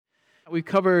We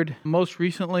covered most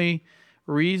recently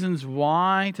reasons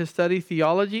why to study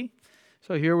theology.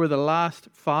 So here were the last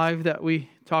 5 that we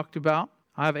talked about.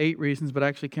 I have 8 reasons, but I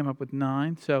actually came up with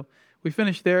 9. So we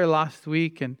finished there last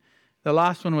week, and the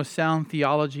last one was sound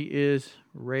theology is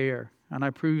rare. And I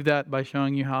proved that by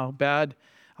showing you how bad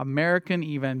American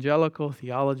evangelical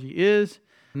theology is.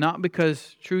 Not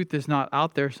because truth is not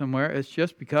out there somewhere, it's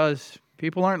just because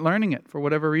people aren't learning it for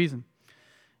whatever reason.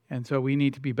 And so we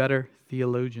need to be better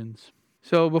theologians.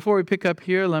 So before we pick up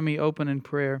here, let me open in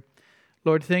prayer.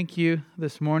 Lord, thank you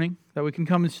this morning that we can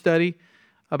come and study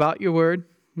about your word,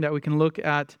 that we can look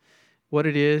at what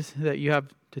it is that you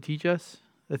have to teach us,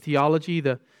 the theology,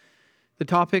 the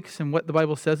topics, and what the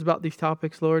Bible says about these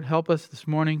topics. Lord, help us this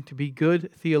morning to be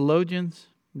good theologians,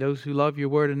 those who love your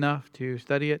word enough to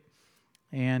study it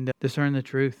and discern the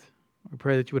truth. I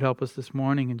pray that you would help us this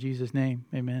morning. In Jesus' name,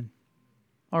 amen.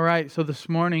 All right, so this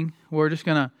morning we're just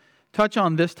going to touch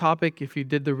on this topic. If you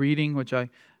did the reading, which I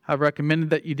have recommended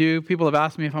that you do. People have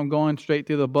asked me if I'm going straight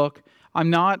through the book. I'm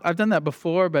not. I've done that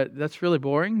before, but that's really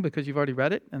boring because you've already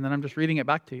read it, and then I'm just reading it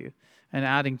back to you and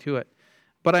adding to it.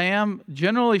 But I am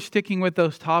generally sticking with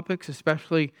those topics,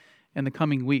 especially in the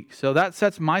coming weeks. So that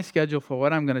sets my schedule for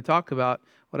what I'm going to talk about,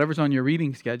 whatever's on your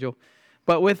reading schedule.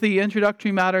 But with the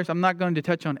introductory matters, I'm not going to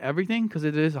touch on everything because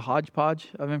it is a hodgepodge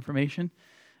of information.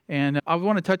 And I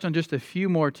want to touch on just a few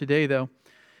more today, though.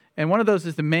 And one of those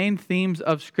is the main themes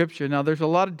of Scripture. Now, there's a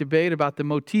lot of debate about the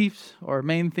motifs or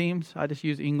main themes. I just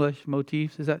use English,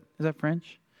 motifs. Is that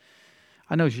French?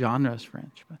 I know genre is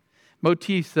French, but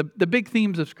motifs, the big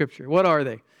themes of Scripture. What are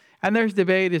they? And there's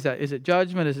debate. Is it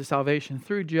judgment? Is it salvation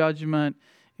through judgment?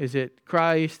 Is it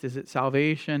Christ? Is it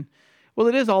salvation? Well,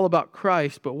 it is all about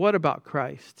Christ, but what about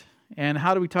Christ? And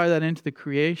how do we tie that into the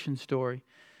creation story?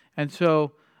 And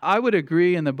so I would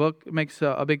agree, and the book makes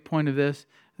a big point of this,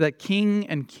 that king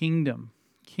and kingdom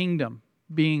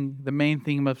being the main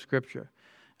theme of Scripture.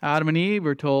 Adam and Eve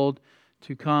were told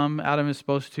to come. Adam is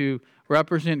supposed to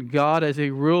represent God as a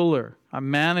ruler, a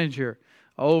manager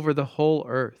over the whole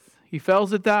earth. He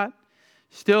fails at that.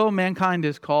 Still, mankind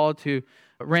is called to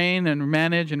reign and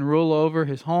manage and rule over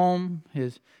his home,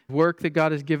 his work that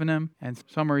God has given him, and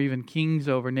some are even kings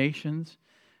over nations.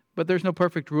 But there's no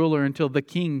perfect ruler until the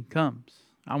king comes.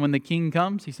 And when the king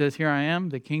comes, he says, "Here I am,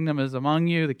 the kingdom is among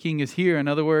you, the king is here," in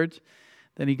other words.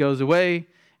 Then he goes away,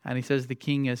 and he says the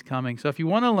king is coming. So if you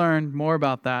want to learn more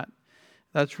about that,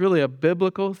 that's really a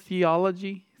biblical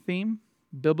theology theme.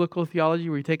 Biblical theology,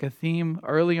 where you take a theme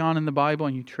early on in the Bible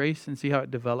and you trace and see how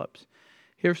it develops.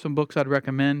 Here's some books I'd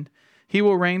recommend. He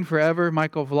Will Reign Forever,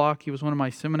 Michael Vlock. He was one of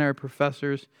my seminary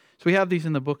professors. So we have these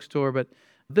in the bookstore, but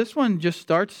this one just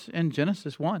starts in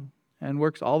Genesis 1 and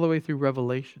works all the way through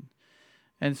Revelation.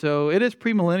 And so it is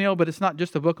premillennial, but it's not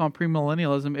just a book on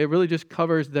premillennialism. It really just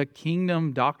covers the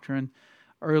kingdom doctrine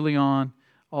early on,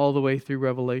 all the way through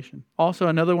Revelation. Also,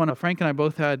 another one, Frank and I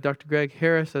both had Dr. Greg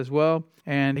Harris as well,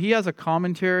 and he has a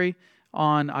commentary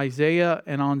on Isaiah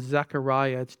and on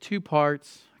Zechariah. It's 2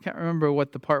 parts. I can't remember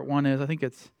what the part 1 is. I think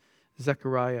it's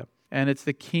Zechariah, and it's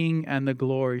the king and the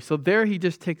glory. So there he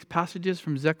just takes passages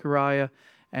from Zechariah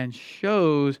and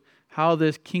shows how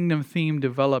this kingdom theme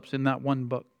develops in that one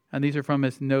book. And these are from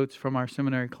his notes from our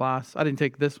seminary class. I didn't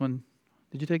take this one.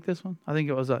 Did you take this one? I think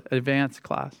it was an advanced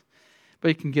class. But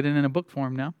you can get it in a book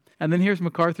form now. And then here's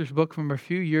MacArthur's book from a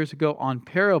few years ago on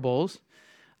parables,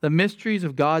 the mysteries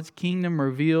of God's kingdom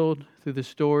revealed through the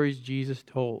stories Jesus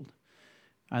told.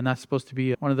 And that's supposed to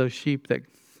be one of those sheep that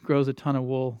grows a ton of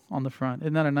wool on the front.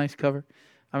 Isn't that a nice cover?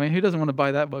 I mean, who doesn't want to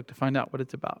buy that book to find out what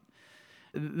it's about?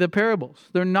 The parables,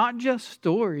 they're not just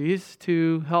stories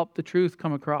to help the truth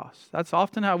come across. That's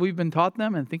often how we've been taught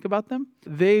them and think about them.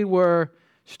 They were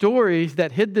stories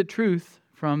that hid the truth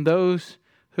from those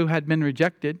who had been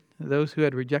rejected, those who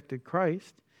had rejected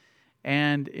Christ.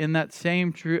 And in that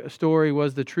same story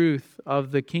was the truth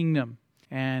of the kingdom.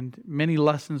 And many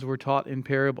lessons were taught in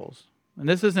parables. And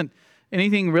this isn't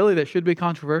anything really that should be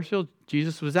controversial.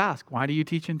 Jesus was asked, "Why do you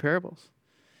teach in parables?"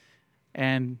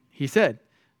 And he said,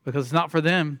 "Because it's not for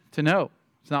them to know.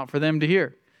 It's not for them to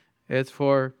hear. It's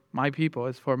for my people.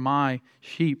 It's for my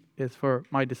sheep. It's for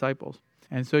my disciples."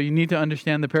 And so you need to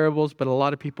understand the parables, but a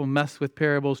lot of people mess with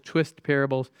parables, twist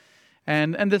parables.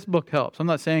 And this book helps. I'm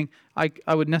not saying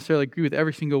I would necessarily agree with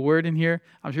every single word in here.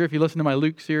 I'm sure if you listen to my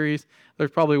Luke series,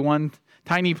 there's probably one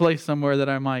tiny place somewhere that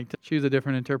I might choose a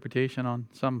different interpretation on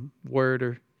some word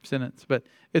or sentence. But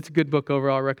it's a good book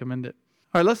overall. I recommend it.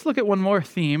 All right, let's look at one more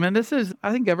theme. And this is,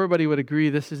 I think everybody would agree,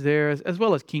 this is there as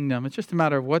well as kingdom. It's just a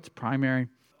matter of what's primary.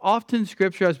 Often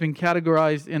Scripture has been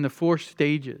categorized in the 4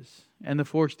 stages.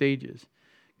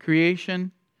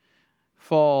 Creation,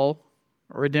 fall,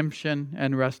 redemption,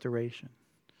 and restoration.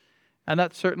 And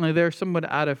that's certainly there. Some would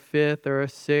add a fifth or a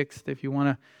sixth if you want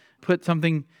to put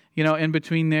something, in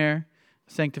between there.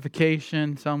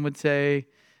 Sanctification, some would say.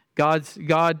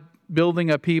 God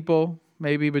building a people,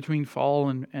 maybe between fall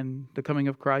and the coming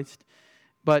of Christ.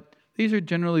 But these are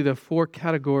generally the four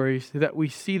categories that we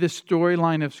see the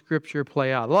storyline of Scripture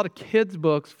play out. A lot of kids'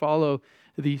 books follow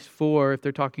these four if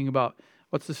they're talking about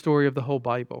what's the story of the whole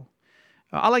Bible.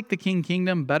 I like the King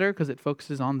Kingdom better because it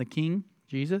focuses on the King,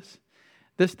 Jesus.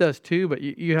 This does too, but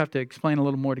you have to explain a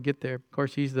little more to get there. Of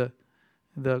course, He's the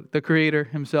Creator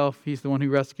Himself. He's the one who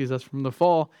rescues us from the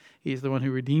fall. He's the one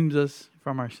who redeems us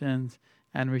from our sins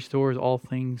and restores all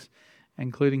things,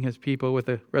 including His people with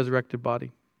a resurrected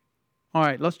body. All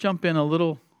right, let's jump in a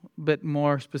little bit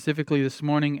more specifically this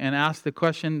morning and ask the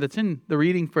question that's in the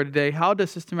reading for today. How does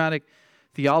systematic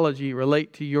theology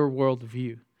relate to your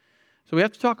worldview? So we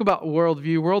have to talk about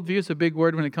worldview. Worldview is a big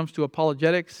word when it comes to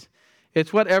apologetics.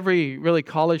 It's what every really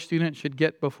college student should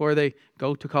get before they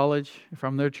go to college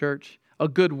from their church. A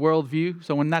good worldview.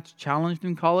 So when that's challenged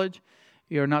in college,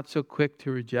 you're not so quick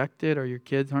to reject it, or your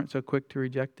kids aren't so quick to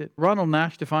reject it. Ronald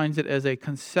Nash defines it as a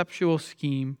conceptual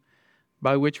scheme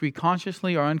by which we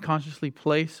consciously or unconsciously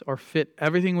place or fit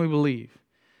everything we believe,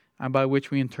 and by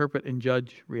which we interpret and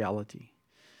judge reality.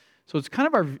 So it's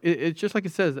kind of it's just like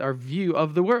it says, our view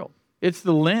of the world. It's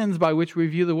the lens by which we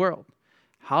view the world.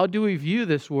 How do we view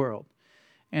this world?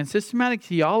 And systematic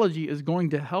theology is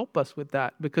going to help us with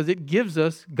that because it gives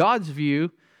us God's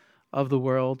view of the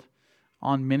world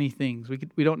on many things.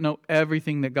 We don't know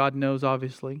everything that God knows,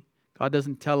 obviously. God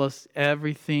doesn't tell us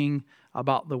everything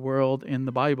about the world in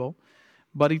the Bible,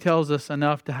 but He tells us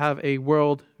enough to have a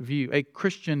world view, a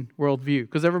Christian worldview,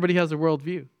 because everybody has a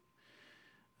worldview.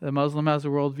 The Muslim has a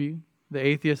worldview. The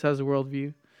atheist has a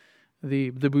worldview. The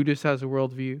Buddhist has a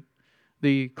worldview.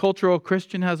 The cultural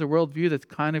Christian has a worldview that's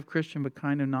kind of Christian but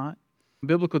kind of not.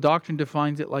 Biblical doctrine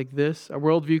defines it like this. A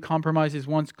worldview compromises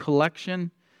one's collection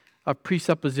of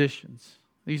presuppositions.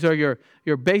 These are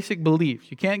your basic beliefs.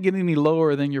 You can't get any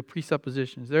lower than your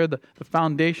presuppositions. They're the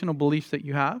foundational beliefs that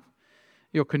you have,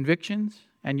 your convictions,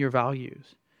 and your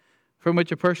values, from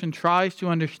which a person tries to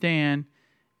understand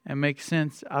and make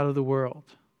sense out of the world.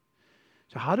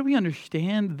 So how do we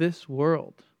understand this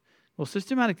world? Well,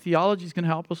 systematic theology is going to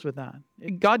help us with that.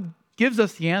 God gives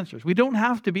us the answers. We don't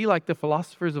have to be like the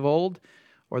philosophers of old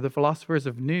or the philosophers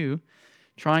of new,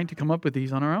 trying to come up with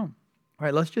these on our own. All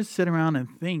right, let's just sit around and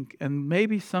think, and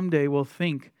maybe someday we'll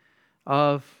think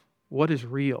of what is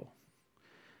real.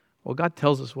 Well, God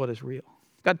tells us what is real.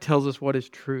 God tells us what is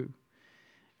true.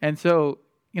 And so,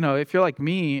 if you're like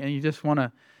me and you just want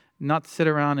to not sit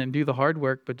around and do the hard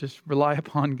work, but just rely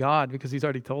upon God because He's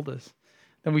already told us,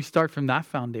 then we start from that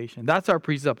foundation. That's our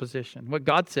presupposition, what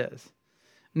God says,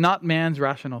 not man's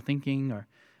rational thinking or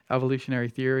evolutionary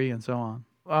theory and so on.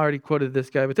 I already quoted this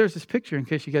guy, but there's this picture in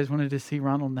case you guys wanted to see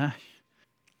Ronald Nash.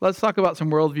 Let's talk about some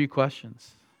worldview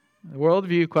questions.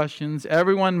 Worldview questions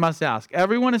everyone must ask.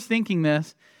 Everyone is thinking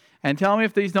this, and tell me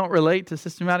if these don't relate to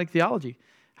systematic theology.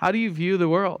 How do you view the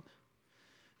world?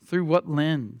 Through what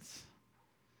lens?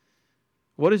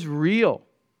 What is real?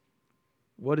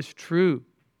 What is true?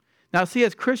 Now, see,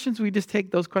 as Christians, we just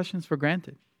take those questions for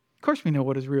granted. Of course we know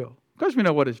what is real. Of course we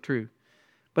know what is true.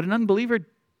 But an unbeliever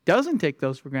doesn't take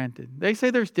those for granted. They say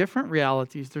there's different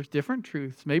realities, there's different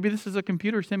truths. Maybe this is a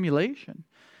computer simulation.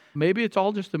 Maybe it's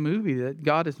all just a movie that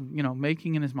God is,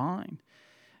 making in His mind.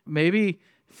 Maybe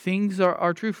things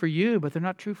are true for you, but they're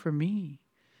not true for me.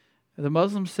 The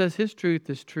Muslim says his truth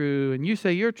is true, and you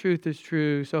say your truth is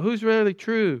true. So who's really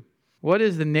true? What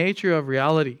is the nature of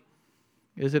reality?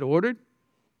 Is it ordered?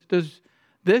 Does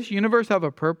this universe have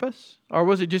a purpose? Or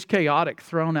was it just chaotic,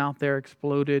 thrown out there,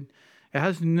 exploded? It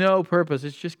has no purpose.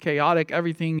 It's just chaotic.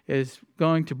 Everything is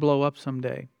going to blow up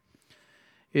someday.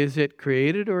 Is it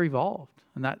created or evolved?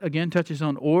 And that, again, touches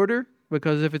on order,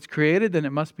 because if it's created, then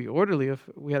it must be orderly. If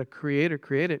we had a creator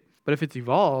create it. But if it's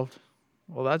evolved,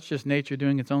 well, that's just nature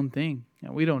doing its own thing.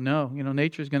 And we don't know.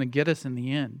 Nature's going to get us in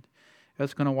the end.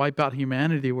 That's going to wipe out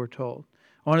humanity, we're told.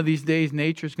 One of these days,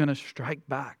 nature's going to strike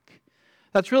back.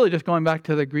 That's really just going back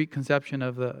to the Greek conception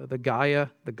of the Gaia,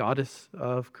 the goddess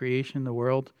of creation, the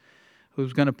world,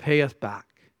 who's going to pay us back.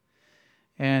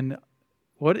 And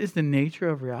what is the nature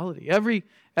of reality?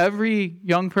 Every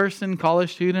young person,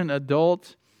 college student,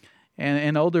 adult, and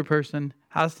an older person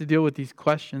has to deal with these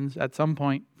questions at some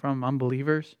point from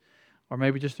unbelievers, or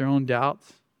maybe just their own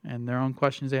doubts and their own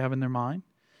questions they have in their mind.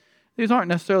 These aren't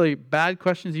necessarily bad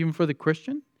questions even for the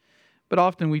Christian, but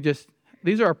often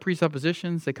these are our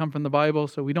presuppositions. They come from the Bible,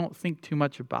 so we don't think too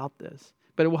much about this.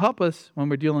 But it will help us when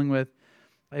we're dealing with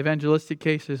evangelistic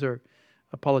cases or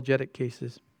apologetic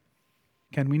cases.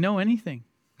 Can we know anything?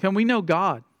 Can we know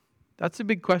God? That's a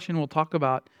big question we'll talk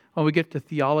about when we get to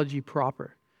theology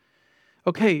proper.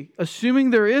 Okay, assuming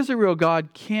there is a real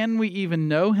God, can we even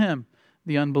know Him?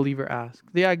 The unbeliever asks.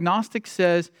 The agnostic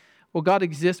says, well, God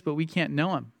exists, but we can't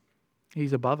know Him.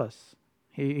 He's above us.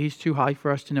 He's too high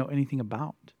for us to know anything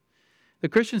about. The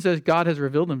Christian says God has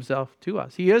revealed Himself to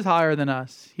us. He is higher than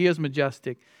us. He is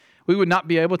majestic. We would not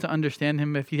be able to understand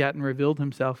Him if He hadn't revealed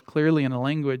Himself clearly in a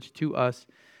language to us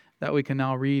that we can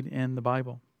now read in the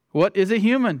Bible. What is a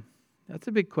human? That's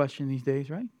a big question these days,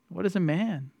 right? What is a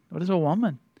man? What is a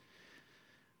woman?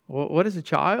 What is a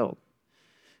child?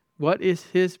 What is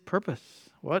his purpose?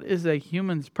 What is a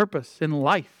human's purpose in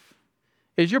life?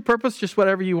 Is your purpose just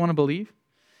whatever you want to believe?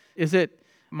 Is it,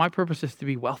 my purpose is to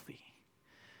be wealthy?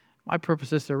 My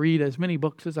purpose is to read as many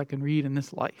books as I can read in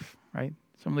this life, right?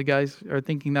 Some of the guys are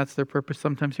thinking that's their purpose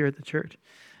sometimes here at the church.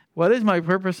 What is my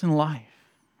purpose in life,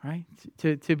 right?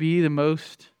 To be the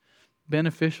most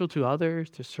beneficial to others,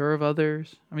 to serve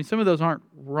others. I mean, some of those aren't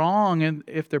wrong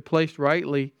if they're placed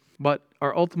rightly, but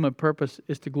our ultimate purpose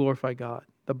is to glorify God.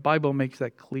 The Bible makes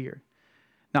that clear.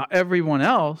 Now, everyone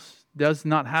else does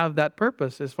not have that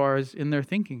purpose as far as in their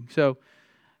thinking. So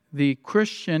the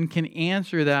Christian can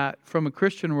answer that from a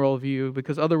Christian worldview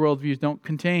because other worldviews don't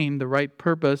contain the right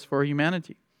purpose for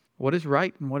humanity. What is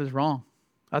right and what is wrong?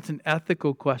 That's an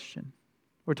ethical question.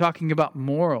 We're talking about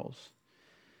morals.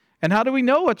 And how do we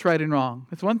know what's right and wrong?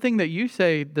 It's one thing that you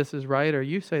say this is right or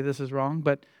you say this is wrong,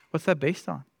 but what's that based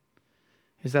on?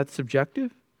 Is that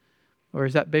subjective? Or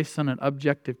is that based on an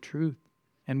objective truth?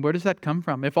 And where does that come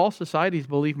from? If all societies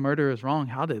believe murder is wrong,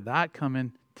 how did that come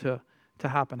into to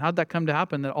happen? How did that come to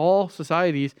happen that all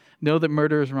societies know that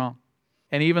murder is wrong?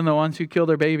 And even the ones who kill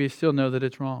their babies still know that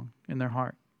it's wrong in their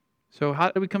heart. So how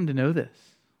do we come to know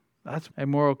this? That's a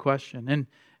moral question. And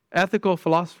ethical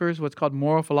philosophers, what's called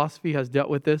moral philosophy, has dealt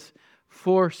with this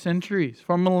for centuries,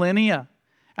 for millennia.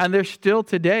 And there's still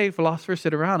today, philosophers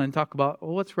sit around and talk about,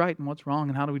 well, what's right and what's wrong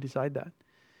and how do we decide that?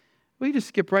 We just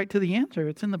skip right to the answer.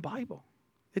 It's in the Bible.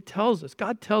 It tells us.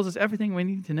 God tells us everything we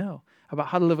need to know about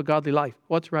how to live a godly life,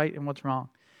 what's right and what's wrong.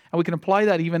 And we can apply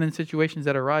that even in situations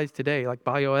that arise today, like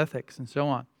bioethics and so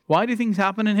on. Why do things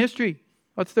happen in history?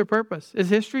 What's their purpose? Is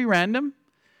history random?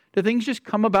 Do things just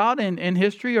come about in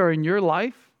history or in your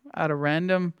life at a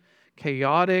random,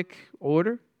 chaotic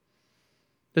order?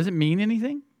 Does it mean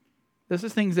anything? This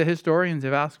is things that historians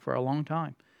have asked for a long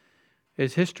time.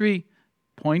 Is history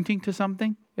pointing to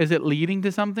something? Is it leading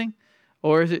to something?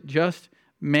 Or is it just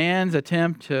man's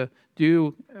attempt to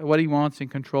do what he wants and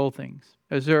control things?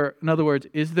 In other words,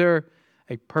 is there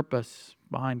a purpose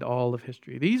behind all of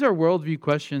history? These are worldview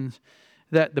questions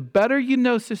that the better you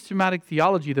know systematic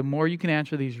theology, the more you can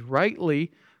answer these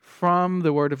rightly from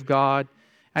the Word of God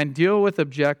and deal with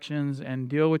objections and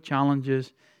deal with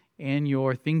challenges in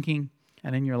your thinking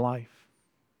and in your life.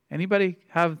 Anybody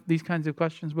have these kinds of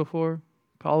questions before?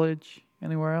 College?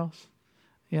 Anywhere else?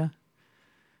 Yeah?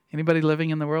 Anybody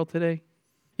living in the world today?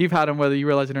 You've had them whether you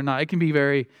realize it or not. It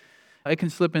can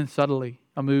slip in subtly.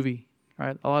 A movie,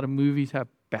 right? A lot of movies have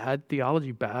bad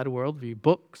theology, bad worldview.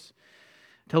 Books,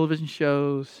 television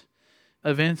shows,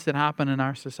 events that happen in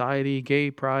our society, gay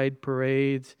pride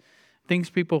parades, things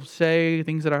people say,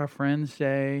 things that our friends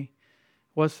say.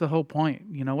 What's the whole point?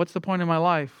 What's the point of my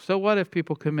life? So what if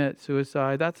people commit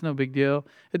suicide? That's no big deal.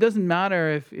 It doesn't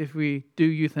matter if we do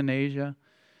euthanasia.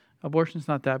 Abortion's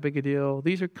not that big a deal.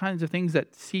 These are kinds of things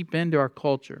that seep into our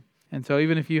culture. And so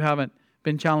even if you haven't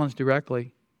been challenged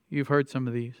directly, you've heard some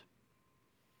of these.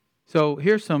 So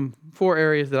here's 4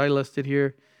 areas that I listed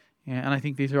here, and I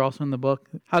think these are also in the book.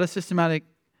 How does systematic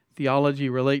theology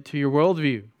relate to your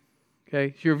worldview? Okay,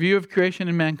 it's your view of creation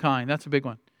and mankind. That's a big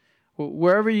one.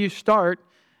 Wherever you start,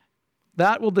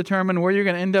 that will determine where you're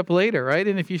going to end up later, right?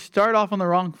 And if you start off on the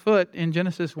wrong foot in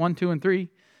Genesis 1, 2, and 3,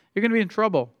 you're going to be in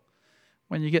trouble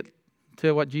when you get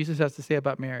to what Jesus has to say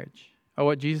about marriage or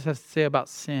what Jesus has to say about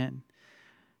sin.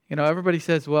 Everybody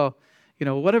says, well,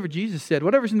 whatever Jesus said,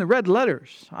 whatever's in the red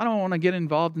letters, I don't want to get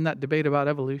involved in that debate about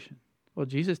evolution. Well,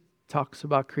 Jesus talks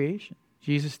about creation.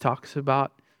 Jesus talks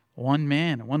about one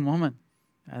man and one woman,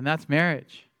 and that's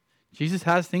marriage. Jesus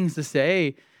has things to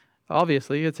say.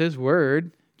 Obviously, it's His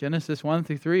Word. Genesis 1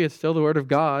 through 3 is still the Word of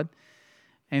God.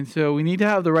 And so we need to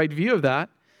have the right view of that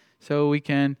so we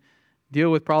can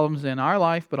deal with problems in our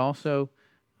life, but also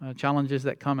challenges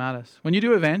that come at us. When you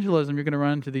do evangelism, you're going to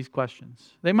run into these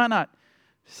questions. They might not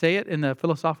say it in the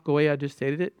philosophical way I just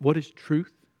stated it. What is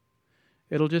truth?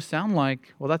 It'll just sound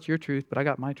like, well, that's your truth, but I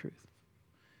got my truth.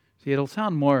 See, it'll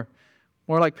sound more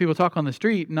like people talk on the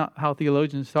street, not how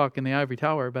theologians talk in the ivory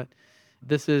tower, but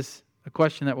this is a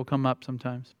question that will come up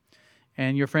sometimes.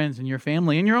 and your friends and your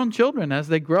family and your own children as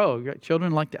they grow. Your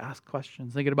children like to ask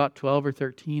questions. They get about 12 or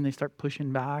 13, they start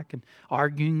pushing back and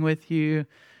arguing with you,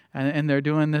 and they're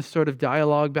doing this sort of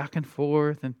dialogue back and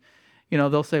forth. And,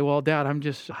 they'll say, well, Dad, I'm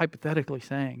just hypothetically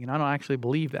saying, and I don't actually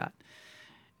believe that.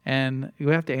 And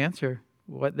we have to answer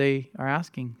what they are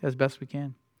asking as best we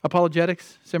can.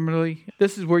 Apologetics, similarly,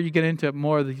 this is where you get into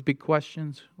more of these big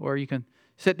questions, where you can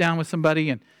sit down with somebody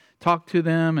and talk to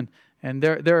them, and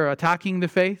they're attacking the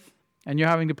faith, and you're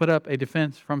having to put up a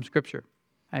defense from Scripture.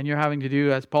 And you're having to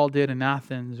do as Paul did in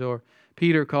Athens, or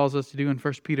Peter calls us to do in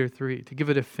 1 Peter 3, to give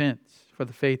a defense for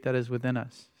the faith that is within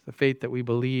us, the faith that we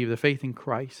believe, the faith in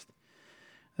Christ.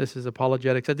 This is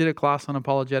apologetics. I did a class on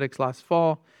apologetics last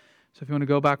fall, so if you want to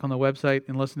go back on the website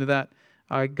and listen to that,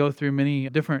 I go through many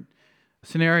different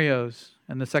scenarios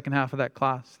in the second half of that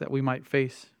class that we might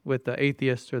face with the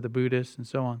atheists or the Buddhists and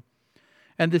so on.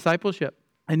 And discipleship.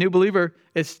 A new believer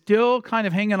is still kind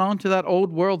of hanging on to that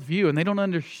old world view, and they don't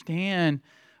understand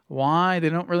why. They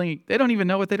don't even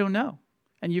know what they don't know.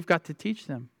 And you've got to teach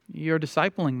them. You're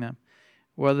discipling them.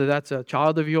 Whether that's a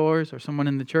child of yours or someone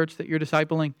in the church that you're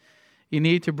discipling, you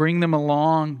need to bring them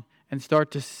along and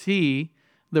start to see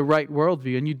the right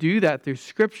worldview. And you do that through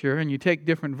Scripture, and you take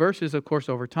different verses, of course,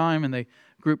 over time, and they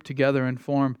group together and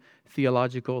form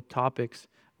theological topics,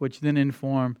 which then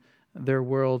inform their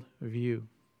worldview.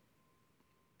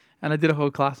 And I did a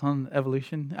whole class on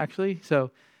evolution, actually.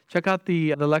 So check out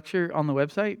the lecture on the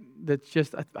website. That's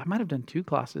just, I might have done 2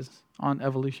 classes on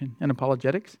evolution and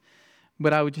apologetics.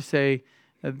 But I would just say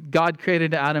God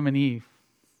created Adam and Eve,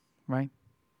 right?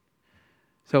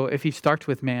 So if he starts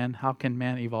with man, how can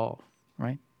man evolve,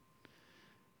 right?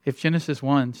 If Genesis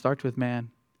 1 starts with man,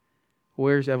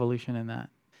 where's evolution in that?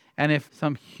 And if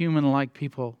some human-like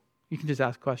people, you can just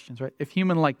ask questions, right? If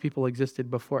human-like people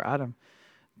existed before Adam,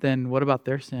 then what about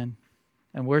their sin?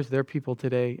 And where's their people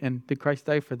today? And did Christ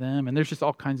die for them? And there's just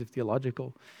all kinds of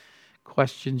theological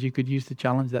questions you could use to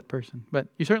challenge that person. But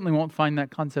you certainly won't find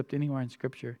that concept anywhere in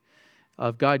Scripture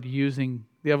of God using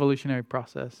the evolutionary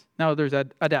process. Now, there's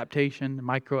adaptation,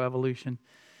 microevolution,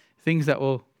 things that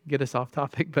will get us off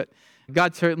topic, but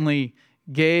God certainly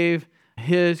gave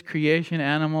His creation,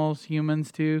 animals,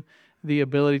 humans too, the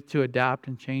ability to adapt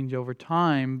and change over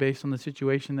time based on the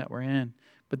situation that we're in.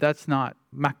 But that's not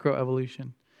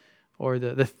macroevolution or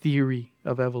the theory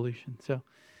of evolution. So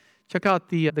check out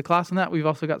the class on that. We've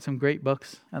also got some great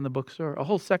books in the bookstore, a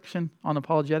whole section on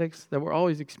apologetics that we're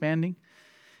always expanding.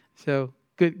 So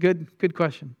good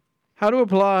question. How to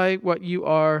apply what you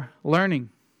are learning.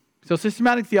 So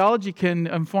systematic theology can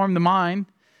inform the mind,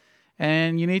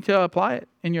 and you need to apply it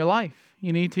in your life.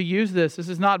 You need to use this. This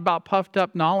is not about puffed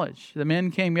up knowledge. The men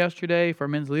came yesterday for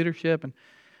men's leadership, and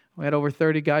we had over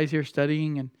 30 guys here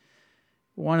studying. And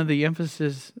one of the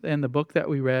emphasis in the book that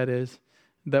we read is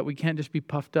that we can't just be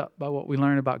puffed up by what we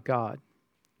learn about God.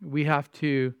 We have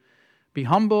to be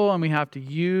humble, and we have to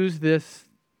use this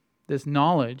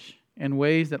knowledge in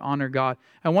ways that honor God.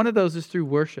 And one of those is through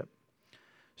worship.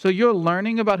 So you're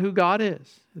learning about who God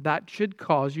is. That should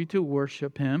cause you to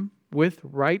worship Him with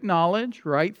right knowledge,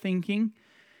 right thinking,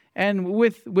 and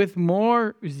with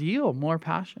more zeal, more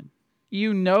passion.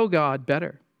 You know God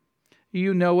better.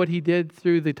 You know what He did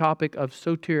through the topic of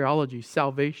soteriology,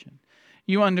 salvation.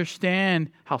 You understand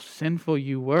how sinful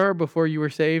you were before you were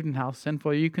saved and how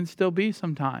sinful you can still be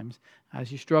sometimes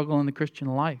as you struggle in the Christian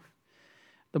life.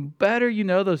 The better you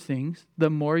know those things, the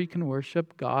more you can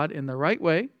worship God in the right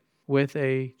way with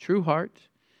a true heart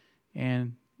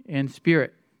and in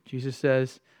spirit. Jesus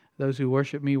says, those who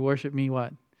worship me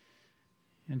what?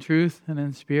 In truth and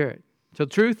in spirit. So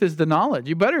truth is the knowledge.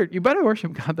 You better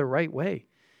worship God the right way.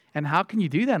 And how can you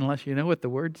do that unless you know what the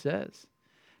Word says?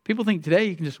 People think today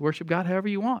you can just worship God however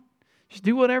you want. Just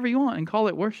do whatever you want and call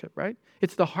it worship, right?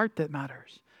 It's the heart that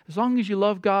matters. As long as you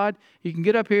love God, you can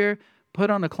get up here, put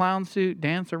on a clown suit,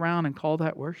 dance around, and call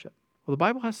that worship. Well, the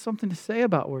Bible has something to say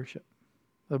about worship.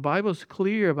 The Bible is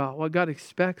clear about what God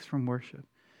expects from worship.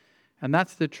 And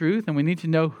that's the truth, and we need to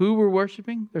know who we're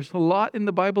worshiping. There's a lot in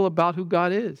the Bible about who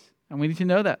God is, and we need to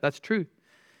know that. That's truth.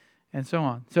 And so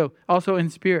on. So also in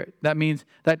spirit, that means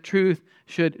that truth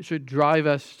should drive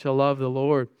us to love the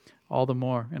Lord all the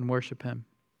more and worship Him.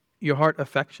 Your heart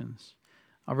affections.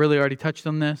 I've really already touched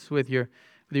on this with your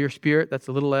spirit. That's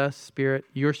a little s, spirit,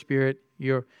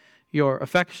 your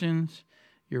affections,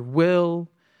 your will,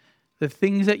 the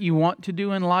things that you want to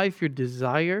do in life, your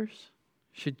desires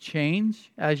should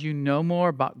change as you know more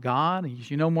about God,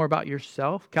 as you know more about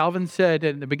yourself. Calvin said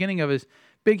at the beginning of his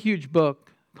big, huge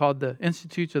book called The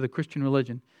Institutes of the Christian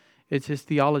Religion, it's his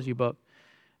theology book.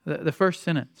 The first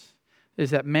sentence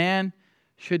is that man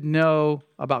should know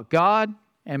about God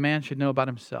and man should know about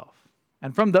himself.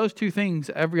 And from those two things,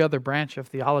 every other branch of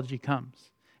theology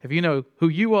comes. If you know who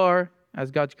you are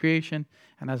as God's creation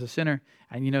and as a sinner,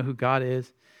 and you know who God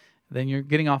is, then you're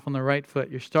getting off on the right foot.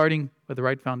 You're starting with the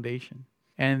right foundation.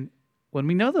 And when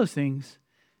we know those things,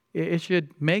 it should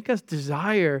make us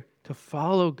desire to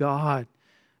follow God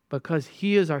because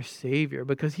He is our Savior,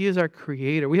 because He is our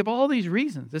Creator. We have all these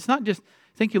reasons. It's not just,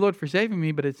 thank you, Lord, for saving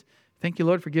me, but it's, thank you,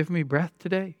 Lord, for giving me breath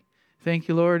today. Thank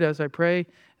you, Lord, as I pray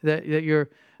that you're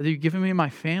giving me my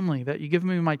family, that you're giving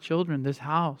me my children, this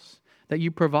house, that you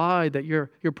provide, that your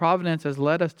providence has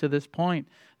led us to this point,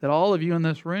 that all of you in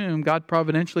this room, God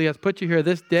providentially has put you here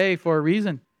this day for a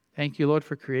reason. Thank you, Lord,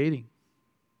 for creating.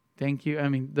 Thank you. I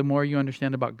mean, the more you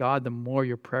understand about God, the more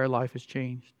your prayer life has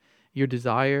changed. Your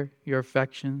desire, your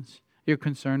affections, your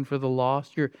concern for the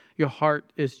lost, your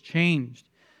heart is changed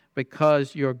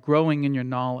because you're growing in your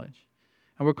knowledge.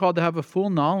 And we're called to have a full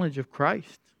knowledge of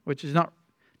Christ, which is not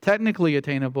technically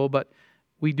attainable, but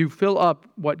we do fill up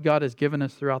what God has given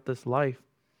us throughout this life.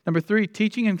 Number 3,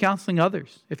 teaching and counseling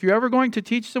others. If you're ever going to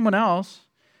teach someone else,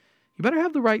 you better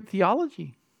have the right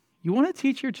theology. You want to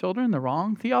teach your children the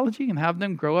wrong theology and have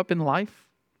them grow up in life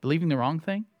believing the wrong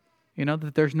thing? You know,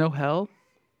 that there's no hell.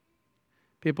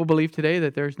 People believe today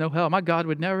that there's no hell. My God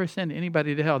would never send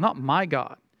anybody to hell. Not my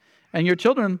God. And your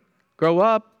children grow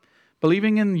up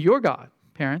believing in your God,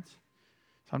 parents.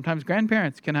 Sometimes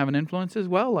grandparents can have an influence as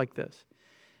well like this.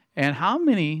 And how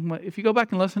many, if you go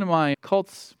back and listen to my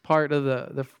cults part of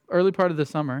the early part of the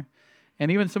summer,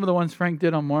 and even some of the ones Frank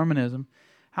did on Mormonism,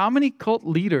 how many cult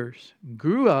leaders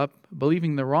grew up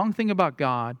believing the wrong thing about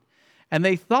God, and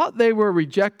they thought they were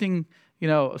rejecting,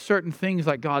 certain things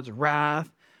like God's wrath,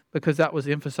 because that was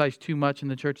emphasized too much in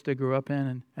the church they grew up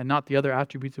in, and not the other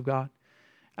attributes of God.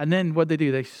 And then what they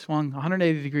do, they swung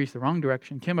 180 degrees the wrong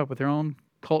direction, came up with their own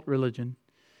cult religion,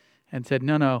 and said,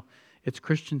 no, it's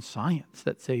Christian Science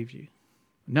that saves you.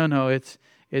 No, it's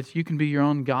you can be your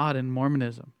own God in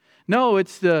Mormonism. No,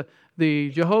 it's the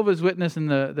Jehovah's Witness and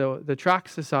the Tract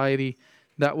Society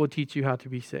that will teach you how to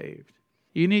be saved.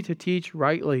 You need to teach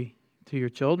rightly to your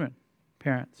children,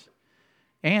 parents.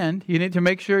 And you need to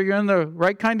make sure you're in the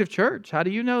right kind of church. How do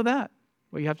you know that?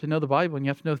 Well, you have to know the Bible and you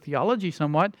have to know theology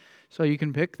somewhat so you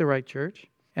can pick the right church.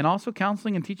 And also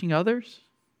counseling and teaching others.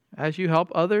 As you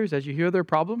help others, as you hear their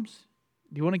problems,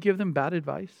 do you want to give them bad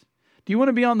advice? Do you want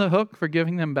to be on the hook for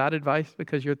giving them bad advice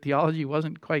because your theology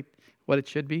wasn't quite what it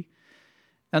should be?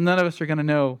 And none of us are going to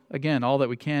know, again, all that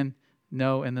we can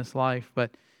know in this life,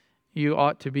 but you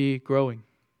ought to be growing.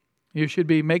 You should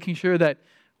be making sure that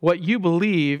what you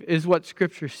believe is what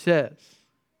Scripture says,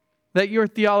 that your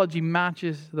theology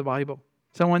matches the Bible.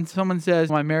 So when someone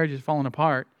says, my marriage is falling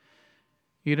apart,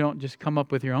 you don't just come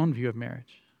up with your own view of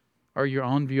marriage or your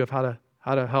own view of how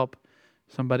to help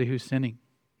somebody who's sinning.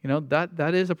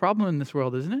 That is a problem in this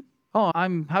world, isn't it? Oh,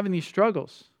 I'm having these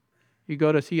struggles. You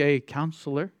go to see a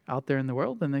counselor out there in the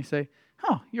world and they say,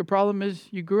 your problem is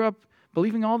you grew up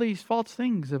believing all these false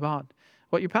things about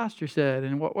what your pastor said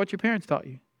and what your parents taught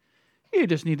you. You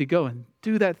just need to go and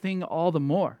do that thing all the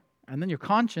more. And then your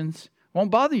conscience won't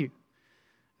bother you.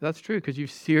 That's true because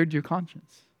you've seared your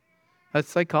conscience. That's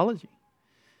psychology.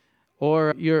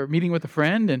 Or you're meeting with a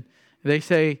friend and they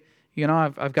say,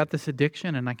 I've got this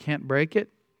addiction and I can't break it.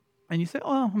 And you say,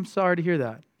 oh, I'm sorry to hear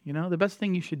that. The best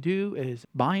thing you should do is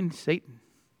bind Satan.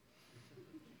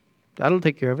 That'll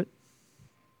take care of it.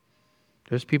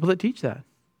 There's people that teach that.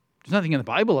 There's nothing in the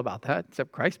Bible about that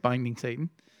except Christ binding Satan.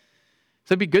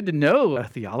 So it'd be good to know a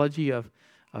theology of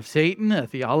Satan, a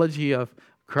theology of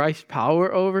Christ's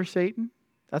power over Satan.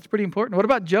 That's pretty important. What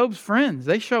about Job's friends?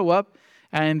 They show up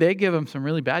and they give him some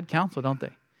really bad counsel, don't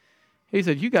they? He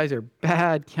said, you guys are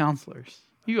bad counselors.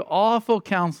 You awful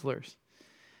counselors.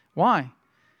 Why?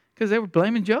 Because they were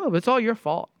blaming Job. It's all your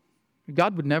fault.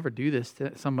 God would never do this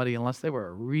to somebody unless they were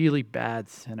a really bad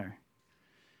sinner.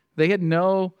 They had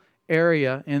no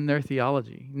area in their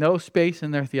theology, no space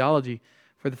in their theology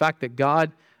for the fact that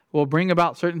God will bring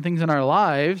about certain things in our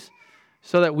lives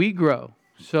so that we grow,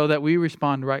 so that we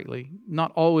respond rightly,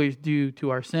 not always due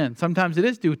to our sin. Sometimes it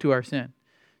is due to our sin.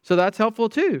 So that's helpful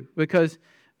too, because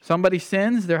somebody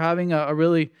sins, they're having a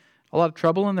lot of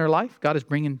trouble in their life. God is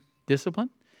bringing discipline.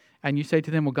 And you say to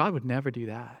them, well, God would never do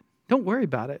that. Don't worry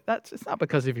about it. It's not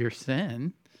because of your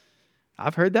sin.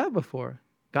 I've heard that before.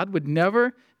 God would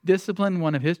never discipline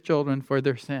one of His children for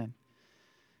their sin.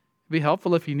 It'd be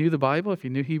helpful if you knew the Bible, if you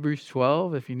knew Hebrews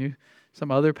 12, if you knew some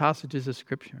other passages of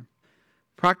Scripture.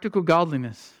 Practical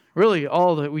godliness. Really,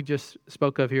 all that we just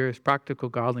spoke of here is practical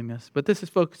godliness. But this is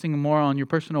focusing more on your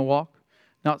personal walk,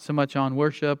 not so much on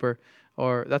worship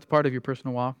or that's part of your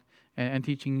personal walk and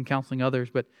teaching and counseling others.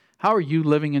 But how are you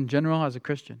living in general as a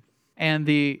Christian? And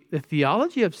the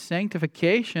theology of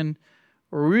sanctification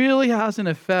really has an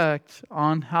effect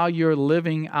on how you're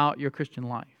living out your Christian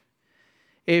life.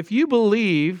 If you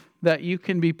believe that you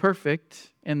can be perfect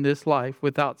in this life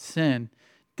without sin,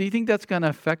 do you think that's going to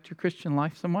affect your Christian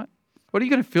life somewhat? What are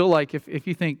you going to feel like if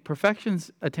you think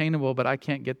perfection's attainable, but I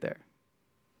can't get there?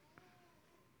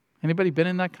 Anybody been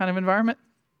in that kind of environment?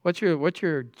 What's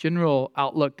your general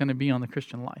outlook going to be on the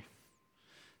Christian life?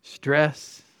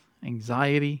 Stress,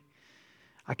 anxiety.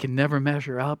 I can never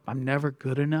measure up. I'm never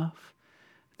good enough.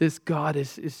 This God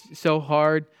is so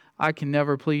hard. I can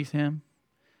never please Him.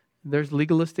 There's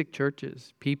legalistic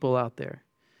churches, people out there.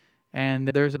 And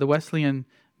there's the Wesleyan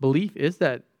belief is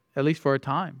that, at least for a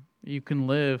time, you can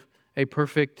live a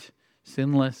perfect,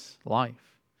 sinless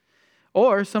life.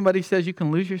 Or somebody says you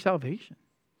can lose your salvation.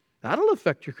 That'll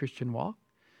affect your Christian walk.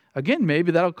 Again,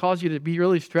 maybe that'll cause you to be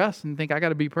really stressed and think, I got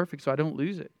to be perfect so I don't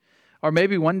lose it. Or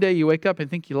maybe one day you wake up and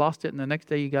think you lost it, and the next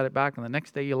day you got it back, and the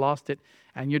next day you lost it,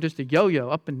 and you're just a yo-yo,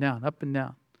 up and down, up and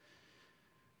down.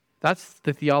 That's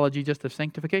the theology just of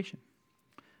sanctification.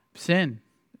 Sin.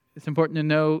 It's important to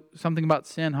know something about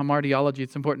sin, hamartiology.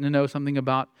 It's important to know something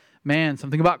about man,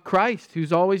 something about Christ,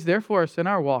 who's always there for us in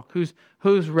our walk,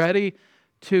 who's ready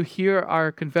to hear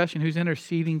our confession, who's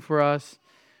interceding for us.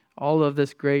 All of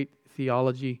this great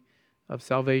theology of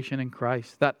salvation in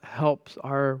Christ that helps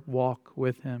our walk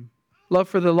with Him. Love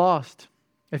for the lost.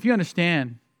 If you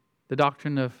understand the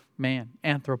doctrine of man,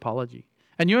 anthropology,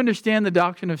 and you understand the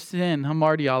doctrine of sin,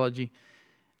 hamartiology,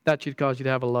 that should cause you to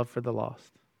have a love for the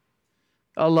lost.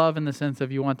 A love in the sense of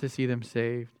you want to see them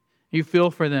saved. You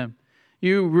feel for them.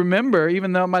 You remember,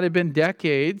 even though it might have been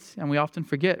decades, and we often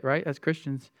forget, right, as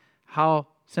Christians, how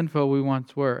sinful we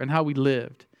once were and how we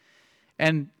lived.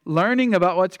 And learning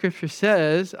about what Scripture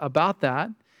says about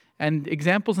that and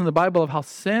examples in the Bible of how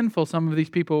sinful some of these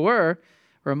people were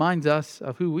reminds us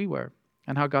of who we were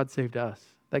and how God saved us.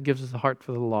 That gives us a heart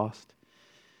for the lost.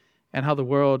 And how the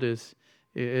world is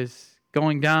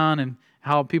going down and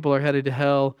how people are headed to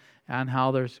hell and how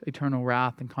there's eternal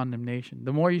wrath and condemnation.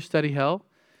 The more you study hell,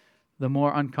 the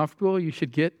more uncomfortable you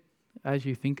should get as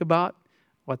you think about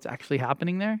what's actually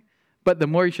happening there. But the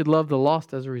more you should love the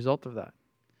lost as a result of that.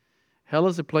 Hell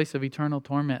is a place of eternal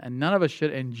torment, and none of us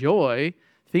should enjoy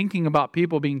thinking about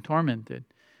people being tormented.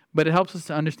 But it helps us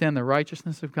to understand the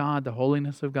righteousness of God, the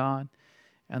holiness of God,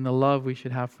 and the love we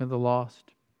should have for the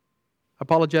lost.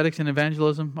 Apologetics and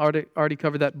evangelism, already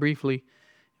covered that briefly.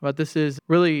 But this is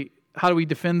really, how do we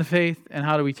defend the faith and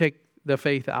how do we take the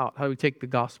faith out? How do we take the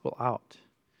gospel out?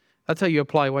 That's how you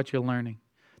apply what you're learning.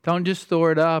 Don't just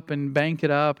store it up and bank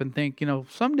it up and think,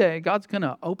 someday God's going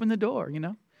to open the door,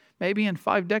 Maybe in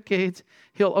 5 decades,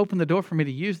 He'll open the door for me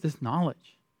to use this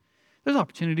knowledge. There's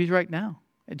opportunities right now,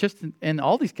 just in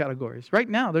all these categories. Right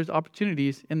now, there's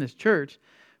opportunities in this church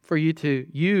for you to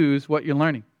use what you're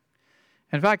learning.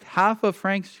 In fact, half of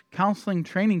Frank's counseling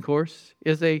training course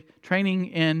is a training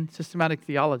in systematic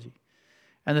theology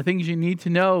and the things you need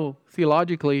to know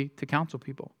theologically to counsel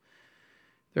people.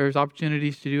 There's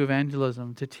opportunities to do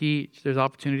evangelism, to teach. There's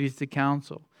opportunities to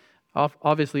counsel.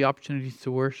 Obviously, opportunities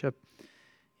to worship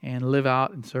and live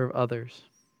out and serve others.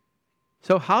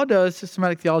 So how does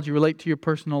systematic theology relate to your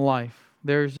personal life?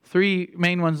 There's 3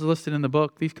 main ones listed in the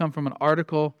book. These come from an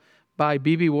article by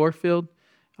B.B. Warfield.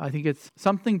 I think it's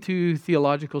something to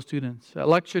theological students, a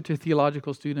lecture to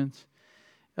theological students.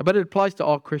 But it applies to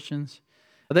all Christians.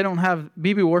 They don't have,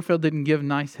 B.B. Warfield didn't give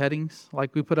nice headings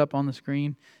like we put up on the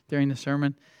screen during the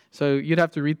sermon. So you'd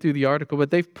have to read through the article.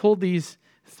 But they've pulled these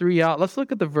 3 out. Let's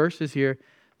look at the verses here.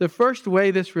 The first way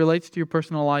this relates to your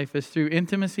personal life is through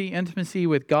intimacy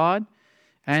with God,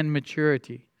 and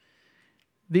maturity.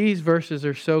 These verses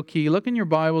are so key. Look in your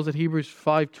Bibles at Hebrews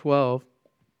 5:12.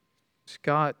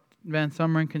 Scott Van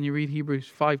Summeren, can you read Hebrews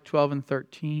 5:12 and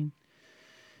 13?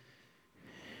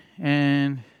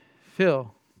 And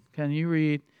Phil, can you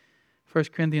read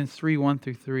 1 Corinthians 3:1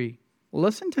 through 3?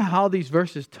 Listen to how these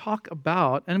verses talk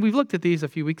about, and we've looked at these a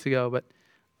few weeks ago, but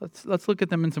let's look at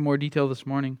them in some more detail this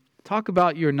morning. Talk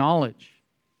about your knowledge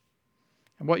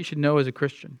and what you should know as a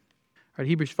Christian. All right,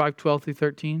 Hebrews 5:12 through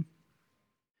 13.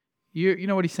 You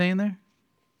know what he's saying there?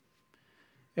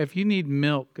 If you need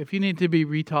milk, if you need to be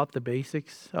retaught the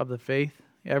basics of the faith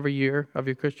every year of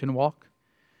your Christian walk,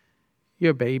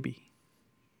 you're a baby.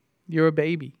 You're a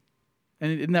baby.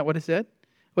 And isn't that what it said?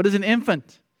 What is an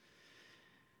infant?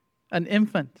 An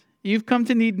infant. You've come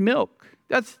to need milk.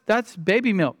 That's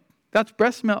baby milk. That's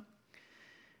breast milk.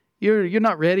 You're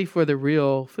not ready for the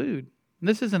real food. And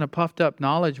this isn't a puffed up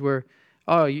knowledge where,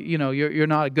 you're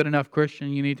not a good enough Christian.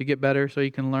 You need to get better so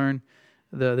you can learn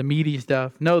the meaty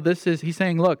stuff. No, he's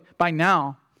saying, look, by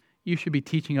now, you should be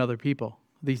teaching other people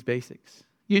these basics.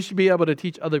 You should be able to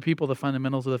teach other people the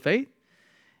fundamentals of the faith.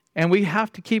 And we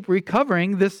have to keep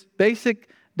recovering this basic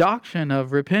doctrine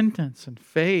of repentance and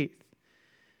faith.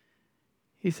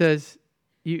 He says,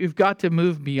 you've got to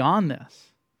move beyond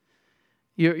this.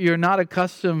 You're not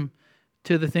accustomed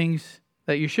to the things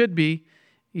that you should be.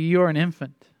 You're an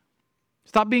infant.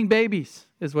 Stop being babies,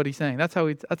 is what he's saying. That's how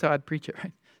I'd preach it,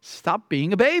 right? Stop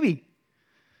being a baby.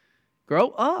 Grow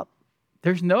up.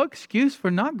 There's no excuse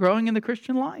for not growing in the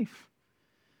Christian life.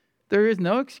 There is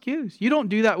no excuse. You don't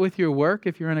do that with your work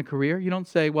if you're in a career. You don't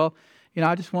say, well,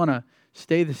 I just want to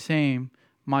stay the same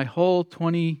my whole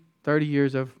 20, 30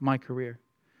 years of my career.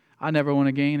 I never want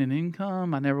to gain in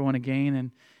income. I never want to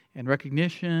gain in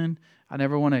recognition. I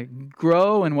never want to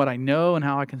grow in what I know and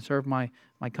how I can serve my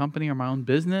company or my own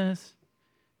business.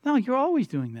 No, you're always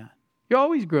doing that. You're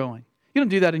always growing. You don't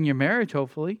do that in your marriage,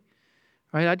 hopefully.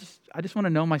 Right? I just want to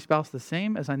know my spouse the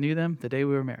same as I knew them the day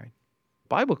we were married. The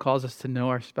Bible calls us to know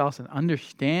our spouse and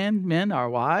understand men, our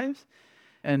wives.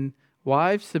 And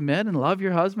wives, submit and love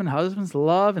your husband. Husbands,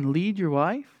 love and lead your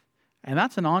wife. And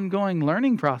that's an ongoing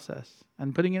learning process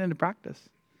and putting it into practice.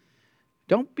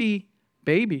 Don't be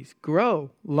babies.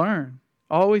 Grow, learn.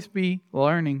 Always be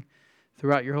learning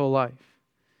throughout your whole life.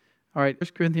 All right, 1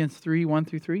 Corinthians 3, 1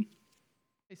 through 3.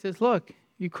 He says, look,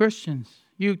 you Christians,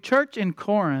 you church in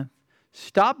Corinth,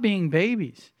 stop being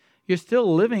babies. You're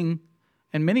still living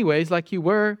in many ways like you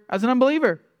were as an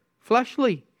unbeliever,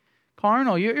 fleshly,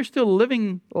 carnal. You're still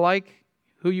living like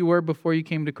who you were before you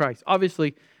came to Christ.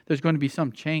 Obviously, there's going to be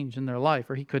some change in their life,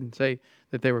 or he couldn't say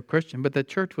that they were Christian, but the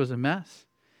church was a mess.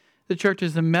 The church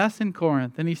is a mess in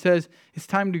Corinth, and he says it's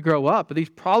time to grow up. But these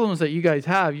problems that you guys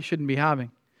have, you shouldn't be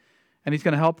having. And he's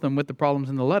going to help them with the problems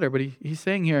in the letter. But he's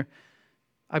saying here,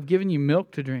 I've given you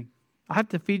milk to drink. I have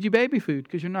to feed you baby food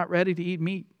because you're not ready to eat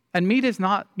meat. And meat is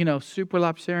not,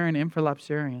 supralapsarian,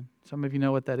 infralapsarian. Some of you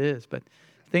know what that is, but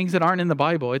things that aren't in the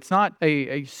Bible. It's not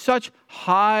a such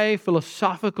high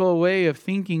philosophical way of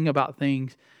thinking about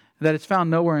things that it's found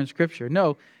nowhere in Scripture.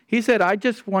 No, he said, I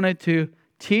just wanted to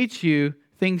teach you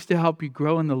things to help you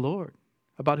grow in the Lord,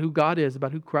 about who God is,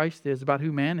 about who Christ is, about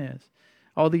who man is,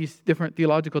 all these different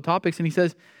theological topics. And he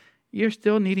says, you're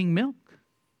still needing milk.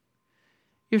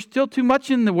 You're still too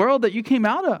much in the world that you came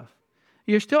out of.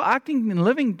 You're still acting and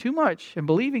living too much and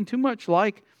believing too much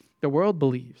like the world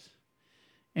believes.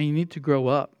 And you need to grow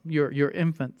up. You're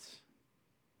infants.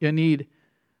 You need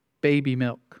baby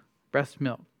milk, breast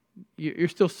milk. You're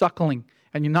still suckling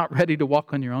and you're not ready to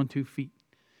walk on your own 2 feet.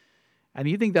 And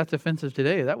you think that's offensive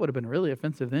today. That would have been really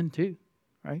offensive then too,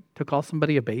 right? To call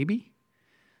somebody a baby.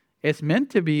 It's meant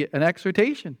to be an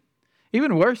exhortation.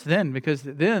 Even worse then, because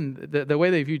then the way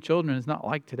they view children is not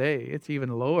like today. It's even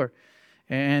lower.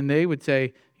 And they would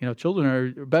say, children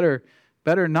are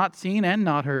better not seen and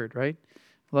not heard, right?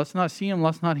 Let's not see them,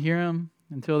 let's not hear them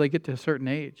until they get to a certain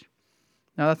age.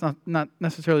 Now, that's not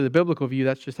necessarily the biblical view.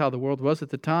 That's just how the world was at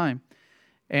the time.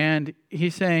 And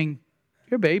he's saying,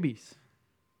 you're babies.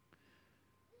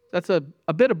 That's a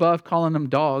bit above calling them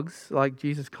dogs, like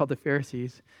Jesus called the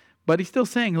Pharisees. But he's still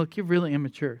saying, look, you're really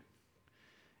immature.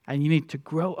 And you need to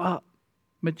grow up,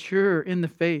 mature in the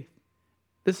faith.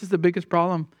 This is the biggest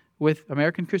problem with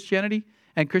American Christianity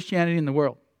and Christianity in the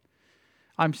world.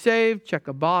 I'm saved, check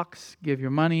a box, give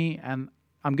your money, and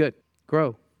I'm good.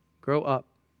 Grow up.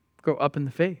 Grow up in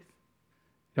the faith.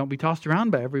 Don't be tossed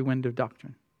around by every wind of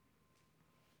doctrine.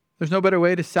 There's no better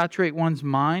way to saturate one's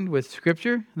mind with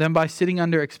Scripture than by sitting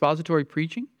under expository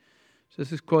preaching. So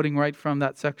this is quoting right from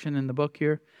that section in the book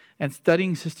here. And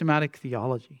studying systematic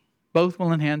theology. Both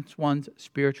will enhance one's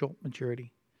spiritual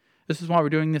maturity. This is why we're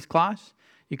doing this class.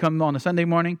 You come on a Sunday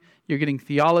morning, you're getting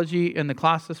theology in the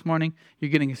class this morning. You're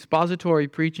getting expository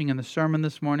preaching in the sermon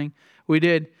this morning. We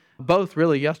did both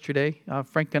really yesterday.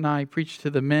 Frank and I preached to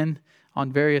the men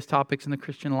on various topics in the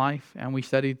Christian life, and we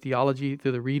studied theology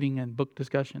through the reading and book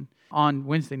discussion. On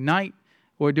Wednesday night,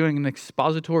 we're doing an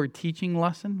expository teaching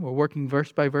lesson. We're working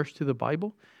verse by verse through the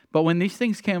Bible. But when these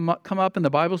things come up in the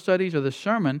Bible studies or the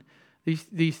sermon,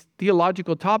 these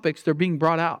theological topics, they're being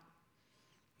brought out.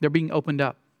 They're being opened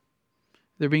up.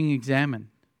 They're being examined.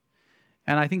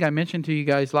 And I think I mentioned to you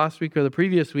guys last week or the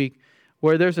previous week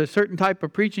where there's a certain type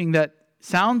of preaching that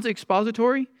sounds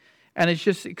expository and it's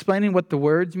just explaining what the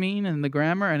words mean and the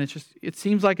grammar, and it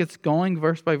seems like it's going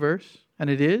verse by verse, and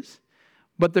it is,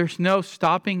 but there's no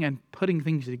stopping and putting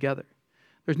things together.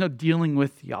 There's no dealing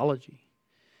with theology.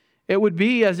 It would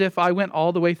be as if I went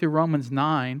all the way through Romans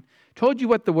 9, told you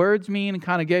what the words mean and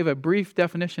kind of gave a brief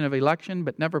definition of election,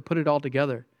 but never put it all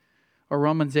together. Or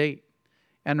Romans 8,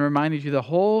 and reminded you the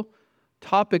whole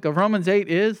topic of Romans 8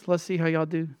 is, let's see how y'all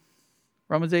do.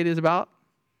 Romans 8 is about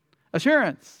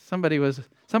Assurance. Somebody was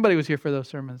here for those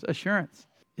sermons. Assurance.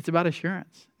 It's about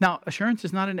assurance. Now, assurance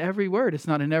is not in every word. It's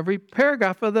not in every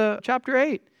paragraph of the chapter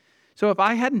 8. So if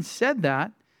I hadn't said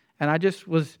that, and I just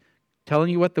was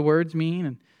telling you what the words mean,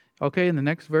 and okay, in the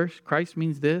next verse, Christ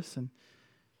means this, and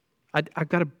I've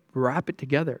got to wrap it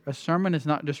together. A sermon is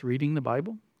not just reading the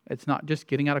Bible. It's not just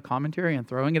getting out a commentary and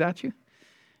throwing it at you.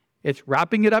 It's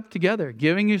wrapping it up together,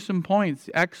 giving you some points,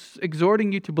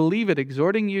 exhorting you to believe it,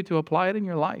 exhorting you to apply it in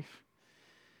your life.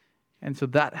 And so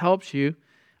that helps you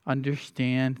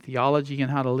understand theology and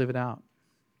how to live it out.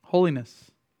 Holiness.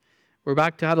 We're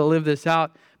back to how to live this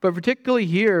out. But particularly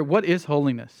here, what is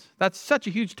holiness? That's such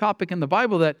a huge topic in the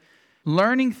Bible that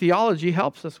learning theology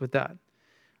helps us with that.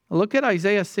 Look at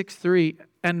Isaiah 6:3,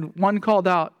 and one called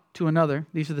out to another.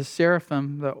 These are the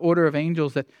seraphim, the order of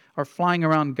angels that are flying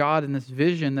around God in this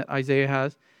vision that Isaiah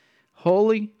has.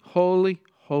 Holy, holy,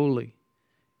 holy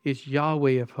is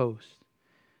Yahweh of hosts.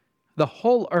 The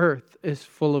whole earth is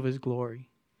full of His glory.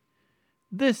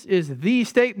 This is the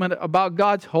statement about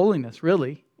God's holiness,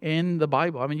 really, in the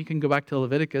Bible. I mean, you can go back to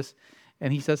Leviticus,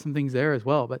 and he says some things there as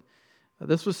well. But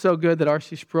this was so good that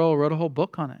R.C. Sproul wrote a whole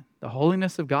book on it, The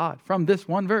Holiness of God, from this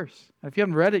one verse. And if you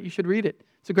haven't read it, you should read it.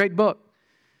 It's a great book.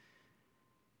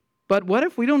 But what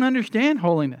if we don't understand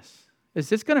holiness? Is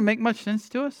this going to make much sense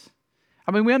to us?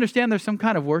 I mean, we understand there's some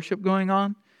kind of worship going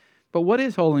on, but what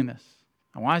is holiness?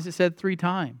 And why is it said 3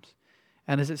 times?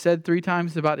 And is it said 3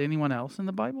 times about anyone else in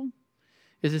the Bible?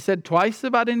 Is it said twice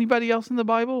about anybody else in the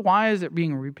Bible? Why is it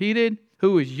being repeated?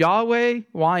 Who is Yahweh?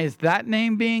 Why is that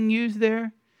name being used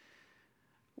there?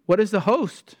 What is the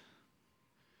host?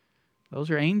 Those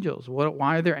are angels.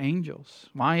 Why are there angels?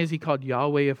 Why is he called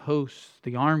Yahweh of hosts,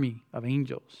 the army of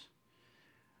angels?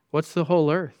 What's the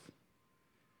whole earth?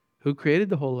 Who created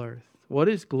the whole earth? What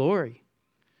is glory?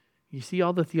 You see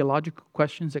all the theological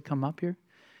questions that come up here?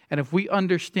 And if we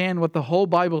understand what the whole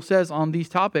Bible says on these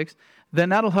topics, then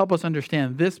that'll help us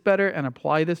understand this better and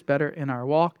apply this better in our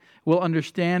walk. We'll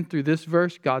understand through this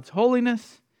verse God's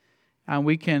holiness, and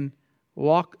we can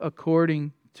walk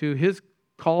according to His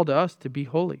call to us to be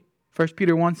holy. 1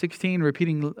 Peter 1:16,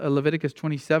 repeating Leviticus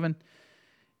 27,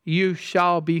 you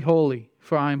shall be holy,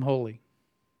 for I am holy.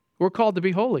 We're called to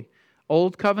be holy.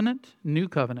 Old covenant, new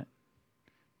covenant.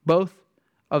 Both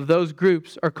of those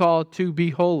groups are called to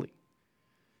be holy.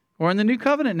 We're in the new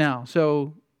covenant now,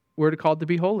 so we're called to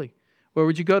be holy. Where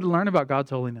would you go to learn about God's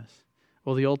holiness?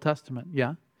 Well, the Old Testament,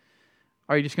 yeah.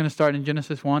 Are you just going to start in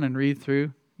Genesis 1 and read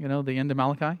through, the end of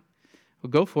Malachi?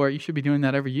 Well, go for it. You should be doing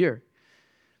that every year.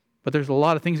 But there's a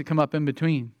lot of things that come up in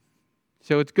between.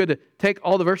 So it's good to take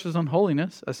all the verses on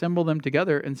holiness, assemble them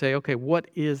together, and say, okay, what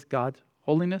is God's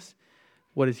holiness?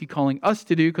 What is He calling us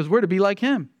to do? Because we're to be like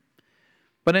Him.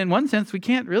 But in one sense, we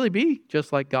can't really be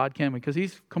just like God, can we? Because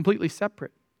He's completely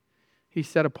separate. He's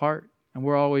set apart, and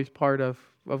we're always part of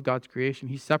God's creation.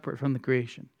 He's separate from the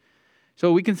creation.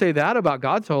 So we can say that about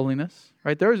God's holiness,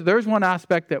 right? There's one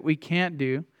aspect that we can't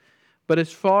do, but as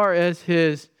far as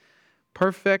His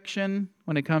perfection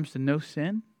when it comes to no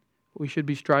sin, we should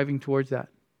be striving towards that.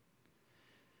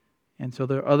 And so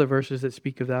there are other verses that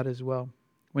speak of that as well.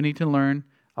 We need to learn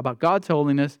about God's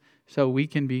holiness so we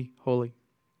can be holy.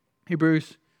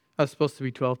 Hebrews, that's supposed to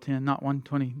be 12:10, not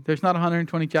 120. There's not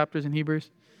 120 chapters in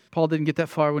Hebrews. Paul didn't get that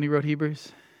far when he wrote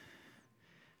Hebrews.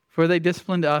 For they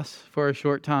disciplined us for a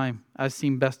short time, as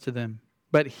seemed best to them.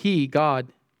 But He,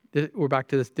 God, we're back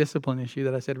to this discipline issue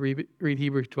that I said, read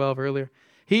Hebrews 12 earlier.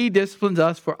 He disciplines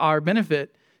us for our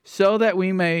benefit, so that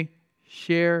we may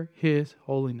share His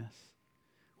holiness.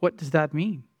 What does that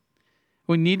mean?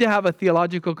 We need to have a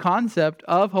theological concept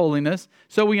of holiness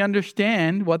so we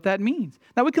understand what that means.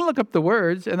 Now we can look up the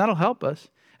words and that'll help us.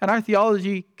 And our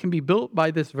theology can be built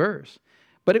by this verse.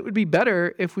 But it would be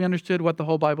better if we understood what the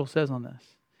whole Bible says on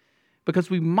this. Because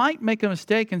we might make a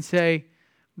mistake and say,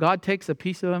 God takes a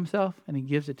piece of Himself and He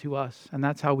gives it to us. And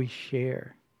that's how we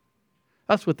share.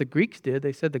 That's what the Greeks did.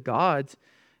 They said the gods,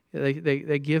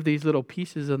 they give these little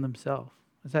pieces of themselves.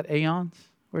 Is that aeons?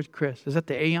 Where's Chris? Is that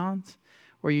the aeons?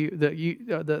 Where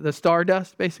the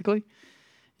stardust, basically?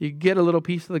 You get a little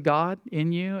piece of the God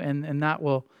in you, and that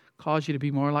will cause you to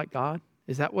be more like God.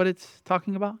 Is that what it's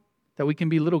talking about? That we can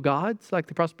be little gods like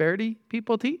the prosperity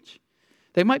people teach?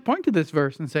 They might point to this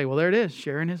verse and say, well, there it is,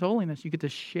 sharing His holiness. You get to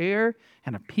share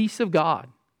in a piece of God.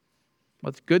 Well,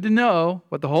 it's good to know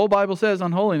what the whole Bible says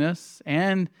on holiness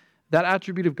and that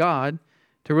attribute of God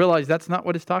to realize that's not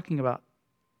what it's talking about.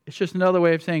 It's just another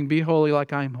way of saying, be holy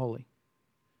like I am holy.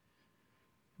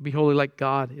 Be holy like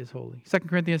God is holy. 2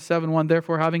 Corinthians 7:1,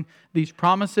 therefore, having these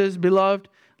promises, beloved,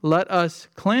 let us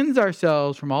cleanse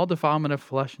ourselves from all defilement of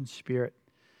flesh and spirit,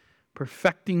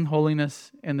 perfecting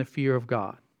holiness in the fear of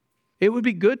God. It would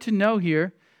be good to know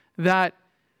here that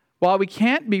while we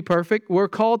can't be perfect, we're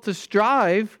called to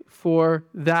strive for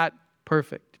that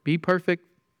perfect. Be perfect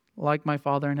like my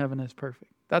Father in heaven is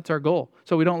perfect. That's our goal.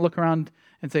 So we don't look around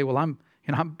and say, well, I'm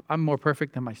more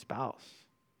perfect than my spouse.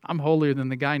 I'm holier than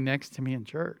the guy next to me in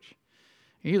church.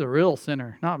 He's a real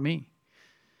sinner, not me.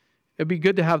 It'd be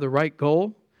good to have the right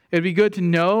goal. It'd be good to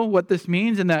know what this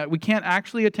means and that we can't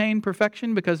actually attain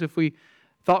perfection, because if we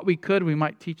thought we could, we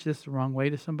might teach this the wrong way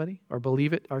to somebody or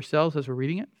believe it ourselves as we're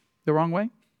reading it the wrong way.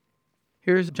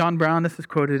 Here's John Brown. This is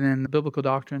quoted in Biblical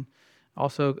Doctrine.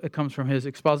 Also, it comes from his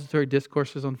expository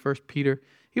discourses on 1 Peter.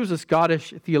 He was a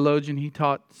Scottish theologian. He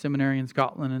taught seminary in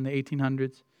Scotland in the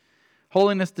 1800s.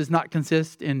 Holiness does not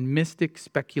consist in mystic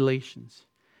speculations,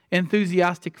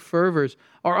 enthusiastic fervors,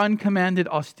 or uncommanded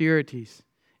austerities.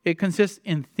 It consists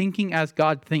in thinking as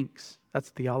God thinks. That's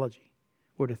theology.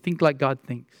 We're to think like God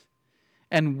thinks.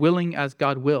 And willing as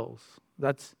God wills.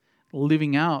 That's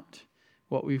living out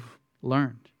what we've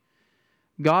learned.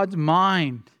 God's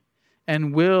mind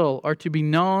and will are to be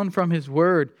known from His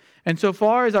Word. And so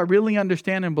far as I really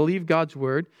understand and believe God's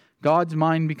Word, God's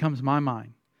mind becomes my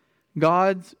mind.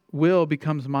 God's will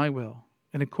becomes my will.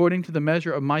 And according to the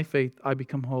measure of my faith, I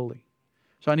become holy.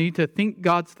 So I need to think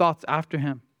God's thoughts after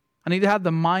Him. I need to have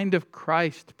the mind of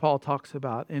Christ, Paul talks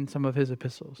about in some of his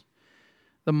epistles.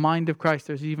 The mind of Christ.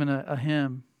 There's even a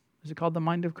hymn. Is it called the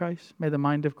mind of Christ? May the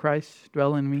mind of Christ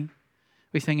dwell in me.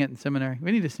 We sing it in seminary.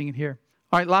 We need to sing it here.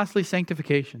 All right, lastly,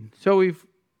 sanctification. So we've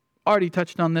already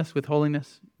touched on this with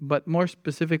holiness, but more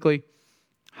specifically,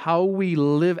 how we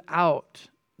live out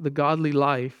the godly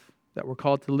life that we're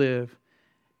called to live.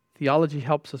 Theology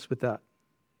helps us with that.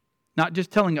 Not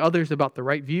just telling others about the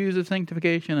right views of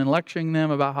sanctification and lecturing them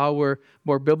about how we're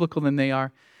more biblical than they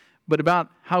are, but about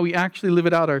how we actually live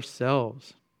it out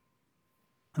ourselves.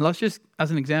 And let's just,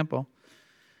 as an example,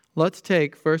 let's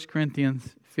take 1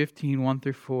 Corinthians 15, 1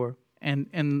 through 4.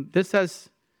 And this has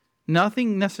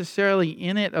nothing necessarily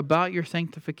in it about your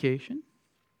sanctification,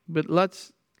 but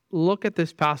let's look at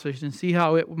this passage and see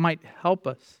how it might help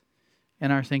us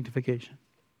in our sanctification.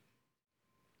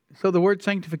 So the word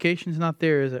sanctification is not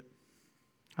there, is it?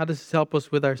 How does this help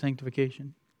us with our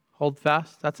sanctification? Hold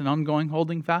fast. That's an ongoing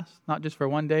holding fast, not just for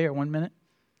 1 day or 1 minute.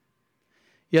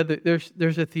 Yeah,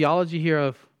 there's a theology here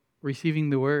of receiving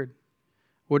the word.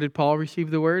 Where did Paul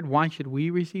receive the word? Why should we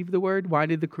receive the word? Why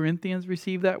did the Corinthians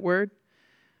receive that word?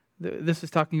 This is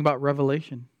talking about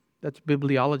revelation. That's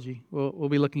bibliology. We'll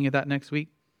be looking at that next week.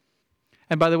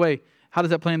 And by the way, how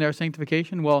does that play into our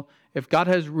sanctification? Well, if God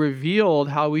has revealed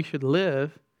how we should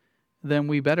live, then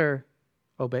we better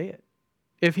obey it.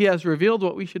 If He has revealed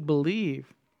what we should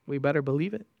believe, we better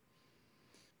believe it.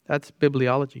 That's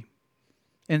bibliology.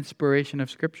 Inspiration of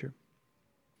Scripture.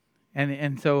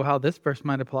 And so how this verse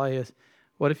might apply is,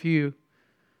 what if you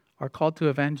are called to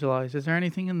evangelize? Is there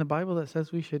anything in the Bible that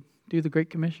says we should do the Great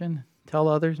Commission, tell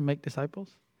others and make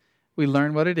disciples? We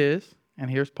learn what it is, and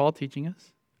here's Paul teaching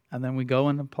us, and then we go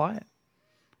and apply it.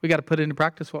 We got to put into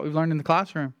practice what we've learned in the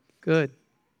classroom. Good.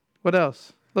 What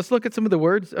else? Let's look at some of the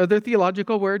words. Are there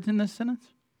theological words in this sentence?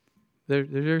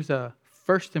 There's a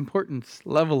first importance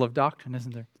level of doctrine,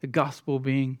 isn't there? The gospel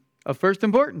being of first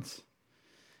importance.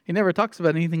 He never talks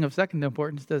about anything of second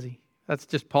importance, does he? That's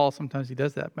just Paul. Sometimes he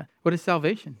does that. But what is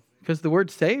salvation? Because the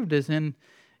word saved isn't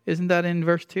that in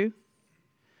verse 2?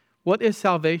 What is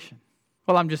salvation?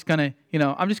 Well, I'm just gonna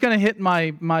hit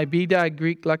my BDAG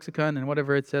Greek lexicon and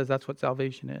whatever it says, that's what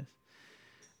salvation is.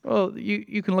 Well,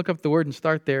 you can look up the word and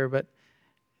start there, but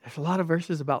there's a lot of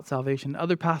verses about salvation,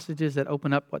 other passages that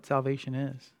open up what salvation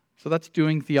is. So that's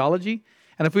doing theology.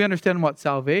 And if we understand what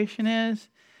salvation is,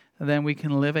 then we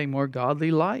can live a more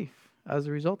godly life as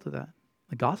a result of that.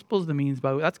 The gospel is the means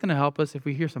by which that's going to help us if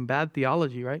we hear some bad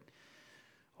theology, right?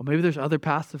 Well, maybe there's other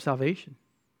paths of salvation.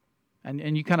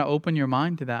 And you kind of open your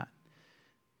mind to that.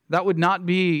 That would not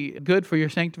be good for your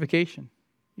sanctification.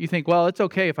 You think, well, it's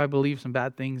okay if I believe some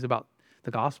bad things about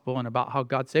the gospel and about how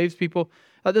God saves people.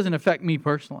 That doesn't affect me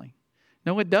personally.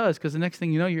 No, it does, because the next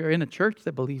thing you know, you're in a church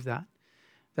that believes that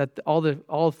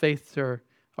all faiths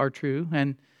are true,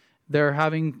 and they're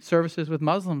having services with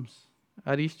Muslims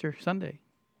at Easter Sunday.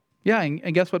 Yeah,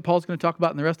 and guess what Paul's going to talk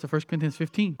about in the rest of 1 Corinthians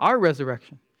 15? Our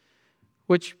resurrection,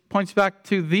 which points back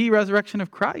to the resurrection of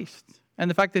Christ. And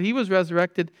the fact that He was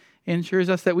resurrected ensures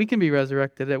us that we can be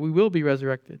resurrected, that we will be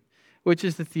resurrected, which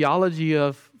is the theology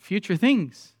of future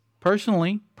things.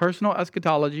 Personal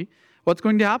eschatology. What's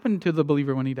going to happen to the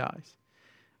believer when he dies?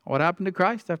 What happened to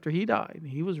Christ after He died?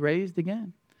 He was raised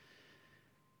again.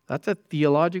 That's a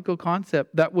theological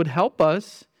concept that would help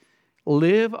us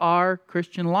live our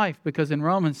Christian life, because in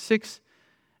Romans 6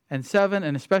 and 7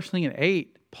 and especially in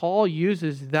 8, Paul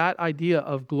uses that idea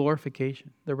of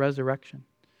glorification, the resurrection,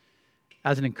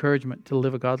 as an encouragement to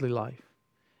live a godly life.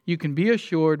 You can be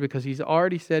assured because he's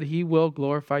already said he will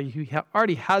glorify you. He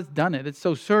already has done it. It's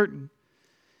so certain.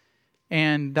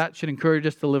 And that should encourage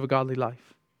us to live a godly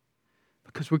life.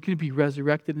 Because we're going to be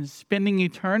resurrected and spending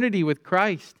eternity with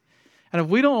Christ. And if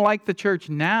we don't like the church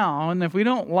now, and if we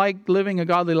don't like living a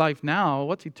godly life now,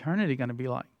 what's eternity going to be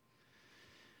like?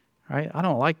 Right? I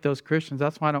don't like those Christians.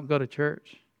 That's why I don't go to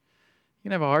church. You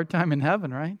can have a hard time in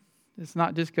heaven, right? It's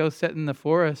not just go sit in the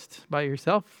forest by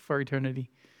yourself for eternity.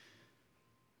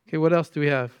 Okay, what else do we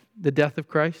have? The death of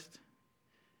Christ.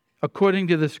 According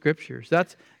to the Scriptures.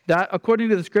 That according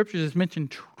to the Scriptures is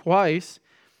mentioned twice.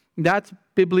 That's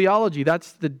bibliology.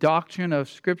 That's the doctrine of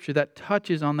Scripture that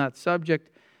touches on that subject.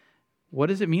 What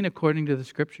does it mean according to the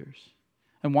Scriptures?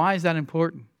 And why is that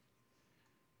important?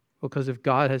 Because if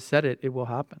God has said it, it will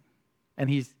happen. And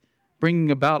He's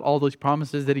bringing about all those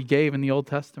promises that He gave in the Old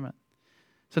Testament.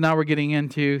 So now we're getting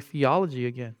into theology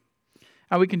again.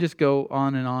 And we can just go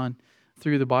on and on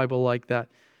through the Bible like that.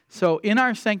 So in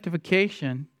our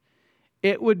sanctification,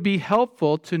 it would be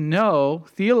helpful to know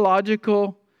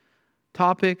theological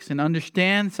topics and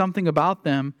understand something about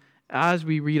them as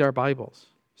we read our Bibles.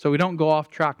 So we don't go off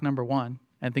track number one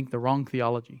and think the wrong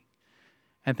theology.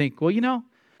 And think, well,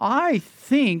 I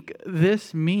think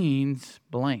this means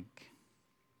blank.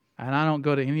 And I don't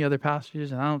go to any other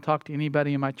passages and I don't talk to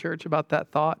anybody in my church about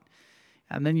that thought.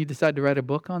 And then you decide to write a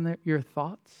book on your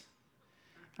thoughts.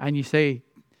 And you say,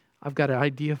 I've got an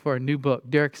idea for a new book.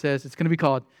 Derek says it's going to be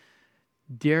called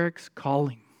Derek's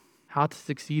Calling, How to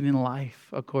Succeed in Life,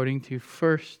 according to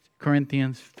 1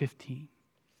 Corinthians 15.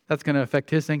 That's going to affect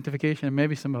his sanctification and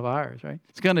maybe some of ours, right?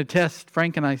 It's going to test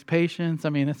Frank and I's patience. I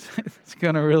mean, it's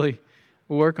going to really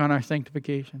work on our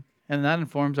sanctification. And that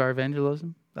informs our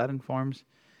evangelism. That informs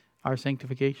our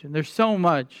sanctification. There's so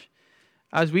much.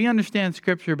 As we understand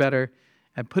Scripture better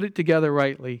and put it together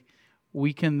rightly,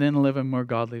 we can then live a more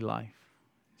godly life.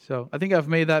 So I think I've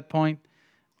made that point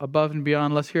above and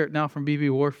beyond. Let's hear it now from B.B.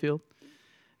 Warfield.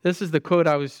 This is the quote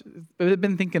I've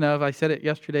been thinking of. I said it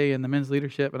yesterday in the men's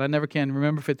leadership, and I never can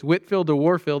remember if it's Whitfield or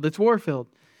Warfield. It's Warfield.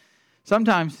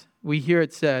 Sometimes we hear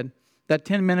it said that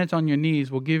 10 minutes on your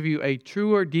knees will give you a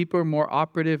truer, deeper, more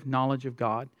operative knowledge of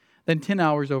God than 10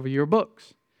 hours over your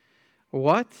books.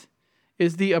 What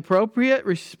is the appropriate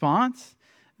response?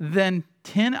 Then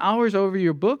 10 hours over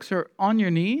your books or on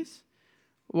your knees?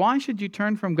 Why should you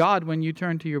turn from God when you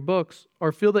turn to your books,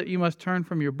 or feel that you must turn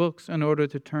from your books in order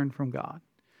to turn from God?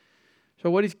 So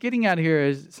what he's getting at here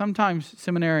is sometimes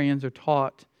seminarians are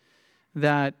taught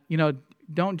that,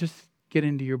 don't just get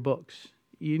into your books.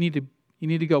 You need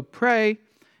to go pray,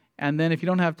 and then if you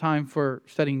don't have time for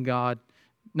studying God,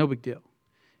 no big deal.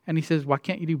 And he says, why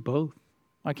can't you do both?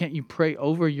 Why can't you pray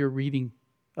over your reading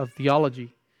of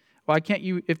theology? Why can't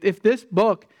you, if this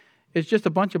book is just a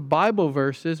bunch of Bible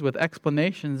verses with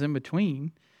explanations in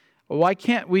between, why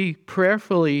can't we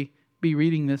prayerfully be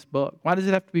reading this book? Why does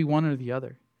it have to be one or the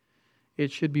other?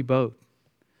 It should be both.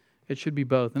 It should be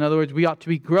both. In other words, we ought to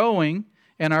be growing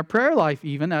in our prayer life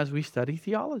even as we study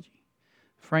theology.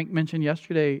 Frank mentioned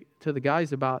yesterday to the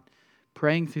guys about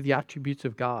praying through the attributes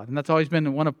of God. And that's always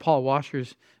been one of Paul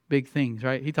Washer's big things,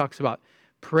 right? He talks about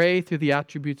pray through the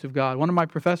attributes of God. One of my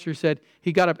professors said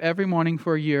he got up every morning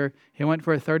for a year. He went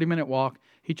for a 30-minute walk.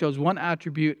 He chose one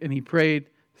attribute and he prayed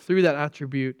through that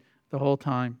attribute the whole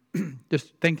time.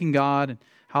 Just thanking God and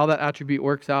how that attribute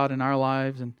works out in our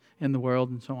lives and in the world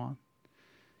and so on.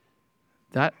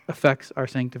 That affects our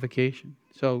sanctification.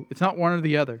 So it's not one or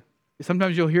the other.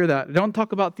 Sometimes you'll hear that. Don't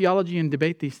talk about theology and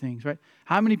debate these things, right?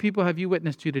 How many people have you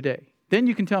witnessed to today? Then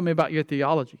you can tell me about your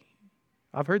theology.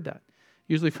 I've heard that.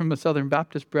 Usually from the Southern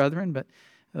Baptist brethren, but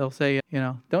they'll say,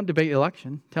 don't debate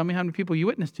election. Tell me how many people you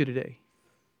witnessed to today.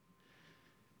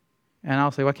 And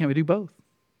I'll say, why can't we do both?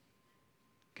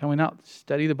 Can we not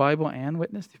study the Bible and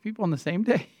witness to people on the same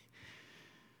day?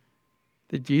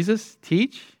 Did Jesus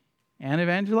teach and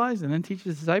evangelize and then teach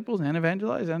his disciples and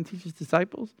evangelize and teach his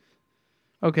disciples?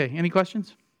 Okay, any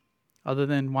questions? Other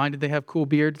than why did they have cool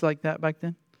beards like that back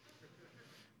then?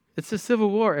 It's the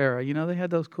Civil War era. They had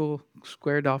those cool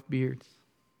squared off beards.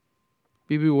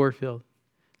 B.B. Warfield.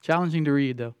 Challenging to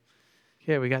read, though.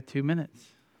 Okay, we got 2 minutes.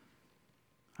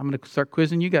 I'm going to start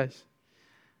quizzing you guys.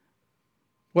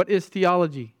 What is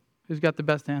theology? Who's got the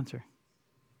best answer?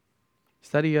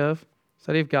 Study of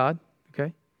God.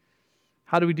 Okay.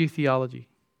 How do we do theology?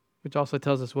 Which also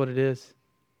tells us what it is,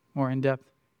 more in depth.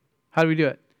 How do we do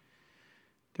it?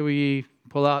 Do we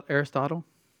pull out Aristotle?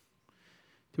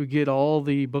 Do we get all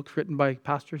the books written by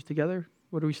pastors together?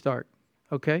 Where do we start?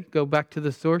 Okay, go back to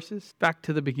the sources, back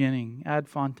to the beginning, ad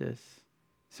fontes.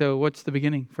 So what's the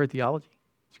beginning for theology?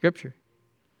 Scripture.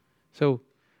 So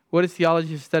what is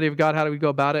theology? The study of God. How do we go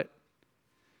about it?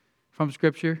 From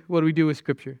Scripture. What do we do with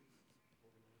Scripture?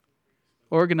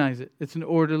 Organize it. It's an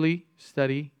orderly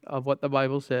study of what the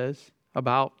Bible says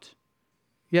about.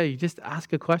 Yeah, you just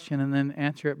ask a question and then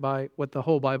answer it by what the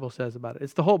whole Bible says about it.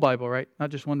 It's the whole Bible, right? Not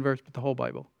just one verse, but the whole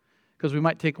Bible. Because we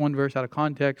might take one verse out of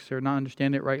context or not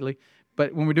understand it rightly.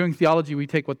 But when we're doing theology, we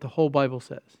take what the whole Bible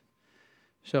says.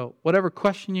 So whatever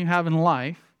question you have in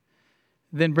life,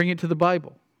 then bring it to the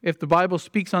Bible. If the Bible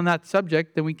speaks on that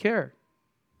subject, then we care.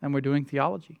 And we're doing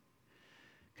theology.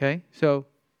 Okay, so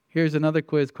here's another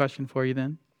quiz question for you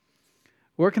then.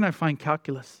 Where can I find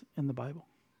calculus in the Bible?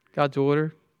 God's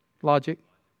order, logic,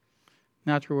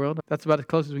 natural world. That's about as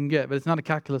close as we can get, but it's not a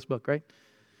calculus book, right?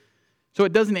 So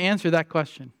it doesn't answer that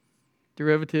question.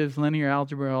 Derivatives, linear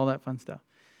algebra, all that fun stuff.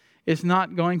 It's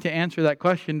not going to answer that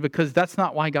question because that's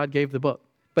not why God gave the book.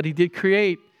 But He did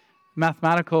create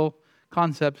mathematical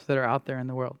concepts that are out there in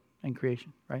the world and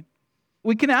creation, right?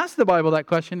 We can ask the Bible that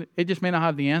question. It just may not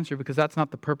have the answer because that's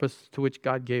not the purpose to which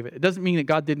God gave it. It doesn't mean that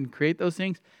God didn't create those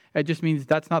things. It just means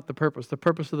that's not the purpose. The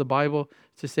purpose of the Bible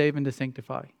is to save and to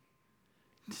sanctify.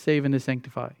 To save and to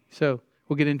sanctify. So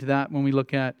we'll get into that when we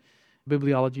look at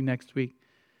bibliology next week.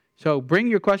 So bring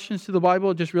your questions to the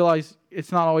Bible. Just realize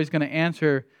it's not always going to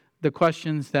answer the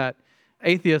questions that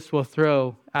atheists will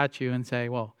throw at you and say,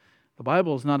 well, the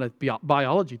Bible is not a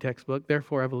biology textbook,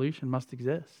 therefore evolution must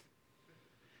exist.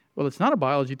 Well, it's not a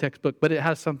biology textbook, but it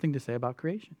has something to say about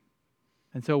creation.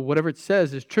 And so whatever it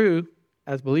says is true.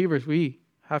 As believers, we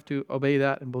have to obey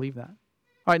that and believe that.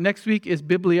 All right, next week is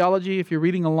bibliology. If you're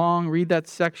reading along, read that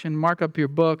section, mark up your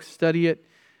books, study it.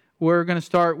 We're going to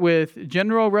start with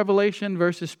general revelation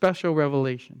versus special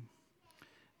revelation.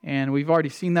 And we've already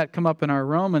seen that come up in our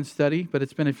Romans study, but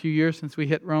it's been a few years since we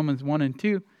hit Romans 1 and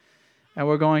 2. And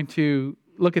we're going to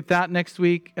look at that next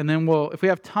week. And then if we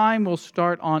have time, we'll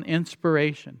start on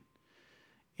inspiration.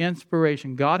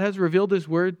 Inspiration. God has revealed His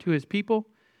Word to His people.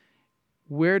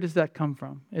 Where does that come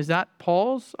from? Is that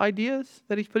Paul's ideas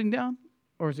that he's putting down?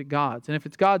 Or is it God's? And if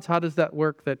it's God's, how does that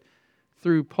work that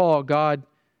through Paul, God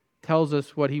tells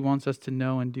us what He wants us to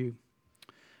know and do?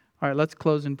 All right, let's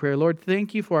close in prayer. Lord,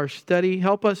 thank You for our study.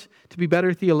 Help us to be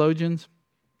better theologians.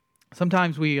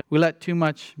 Sometimes we let too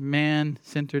much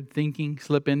man-centered thinking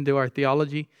slip into our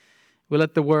theology. We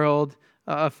let the world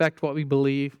affect what we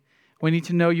believe. We need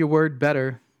to know Your Word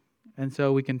better, and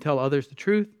so we can tell others the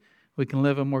truth. We can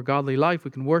live a more godly life.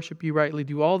 We can worship You rightly,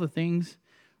 do all the things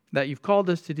that You've called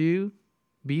us to do,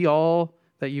 be all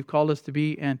that You've called us to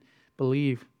be, and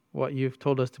believe what You've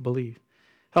told us to believe.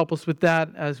 Help us with that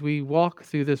as we walk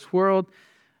through this world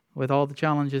with all the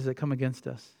challenges that come against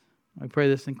us. I pray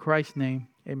this in Christ's name.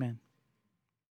 Amen.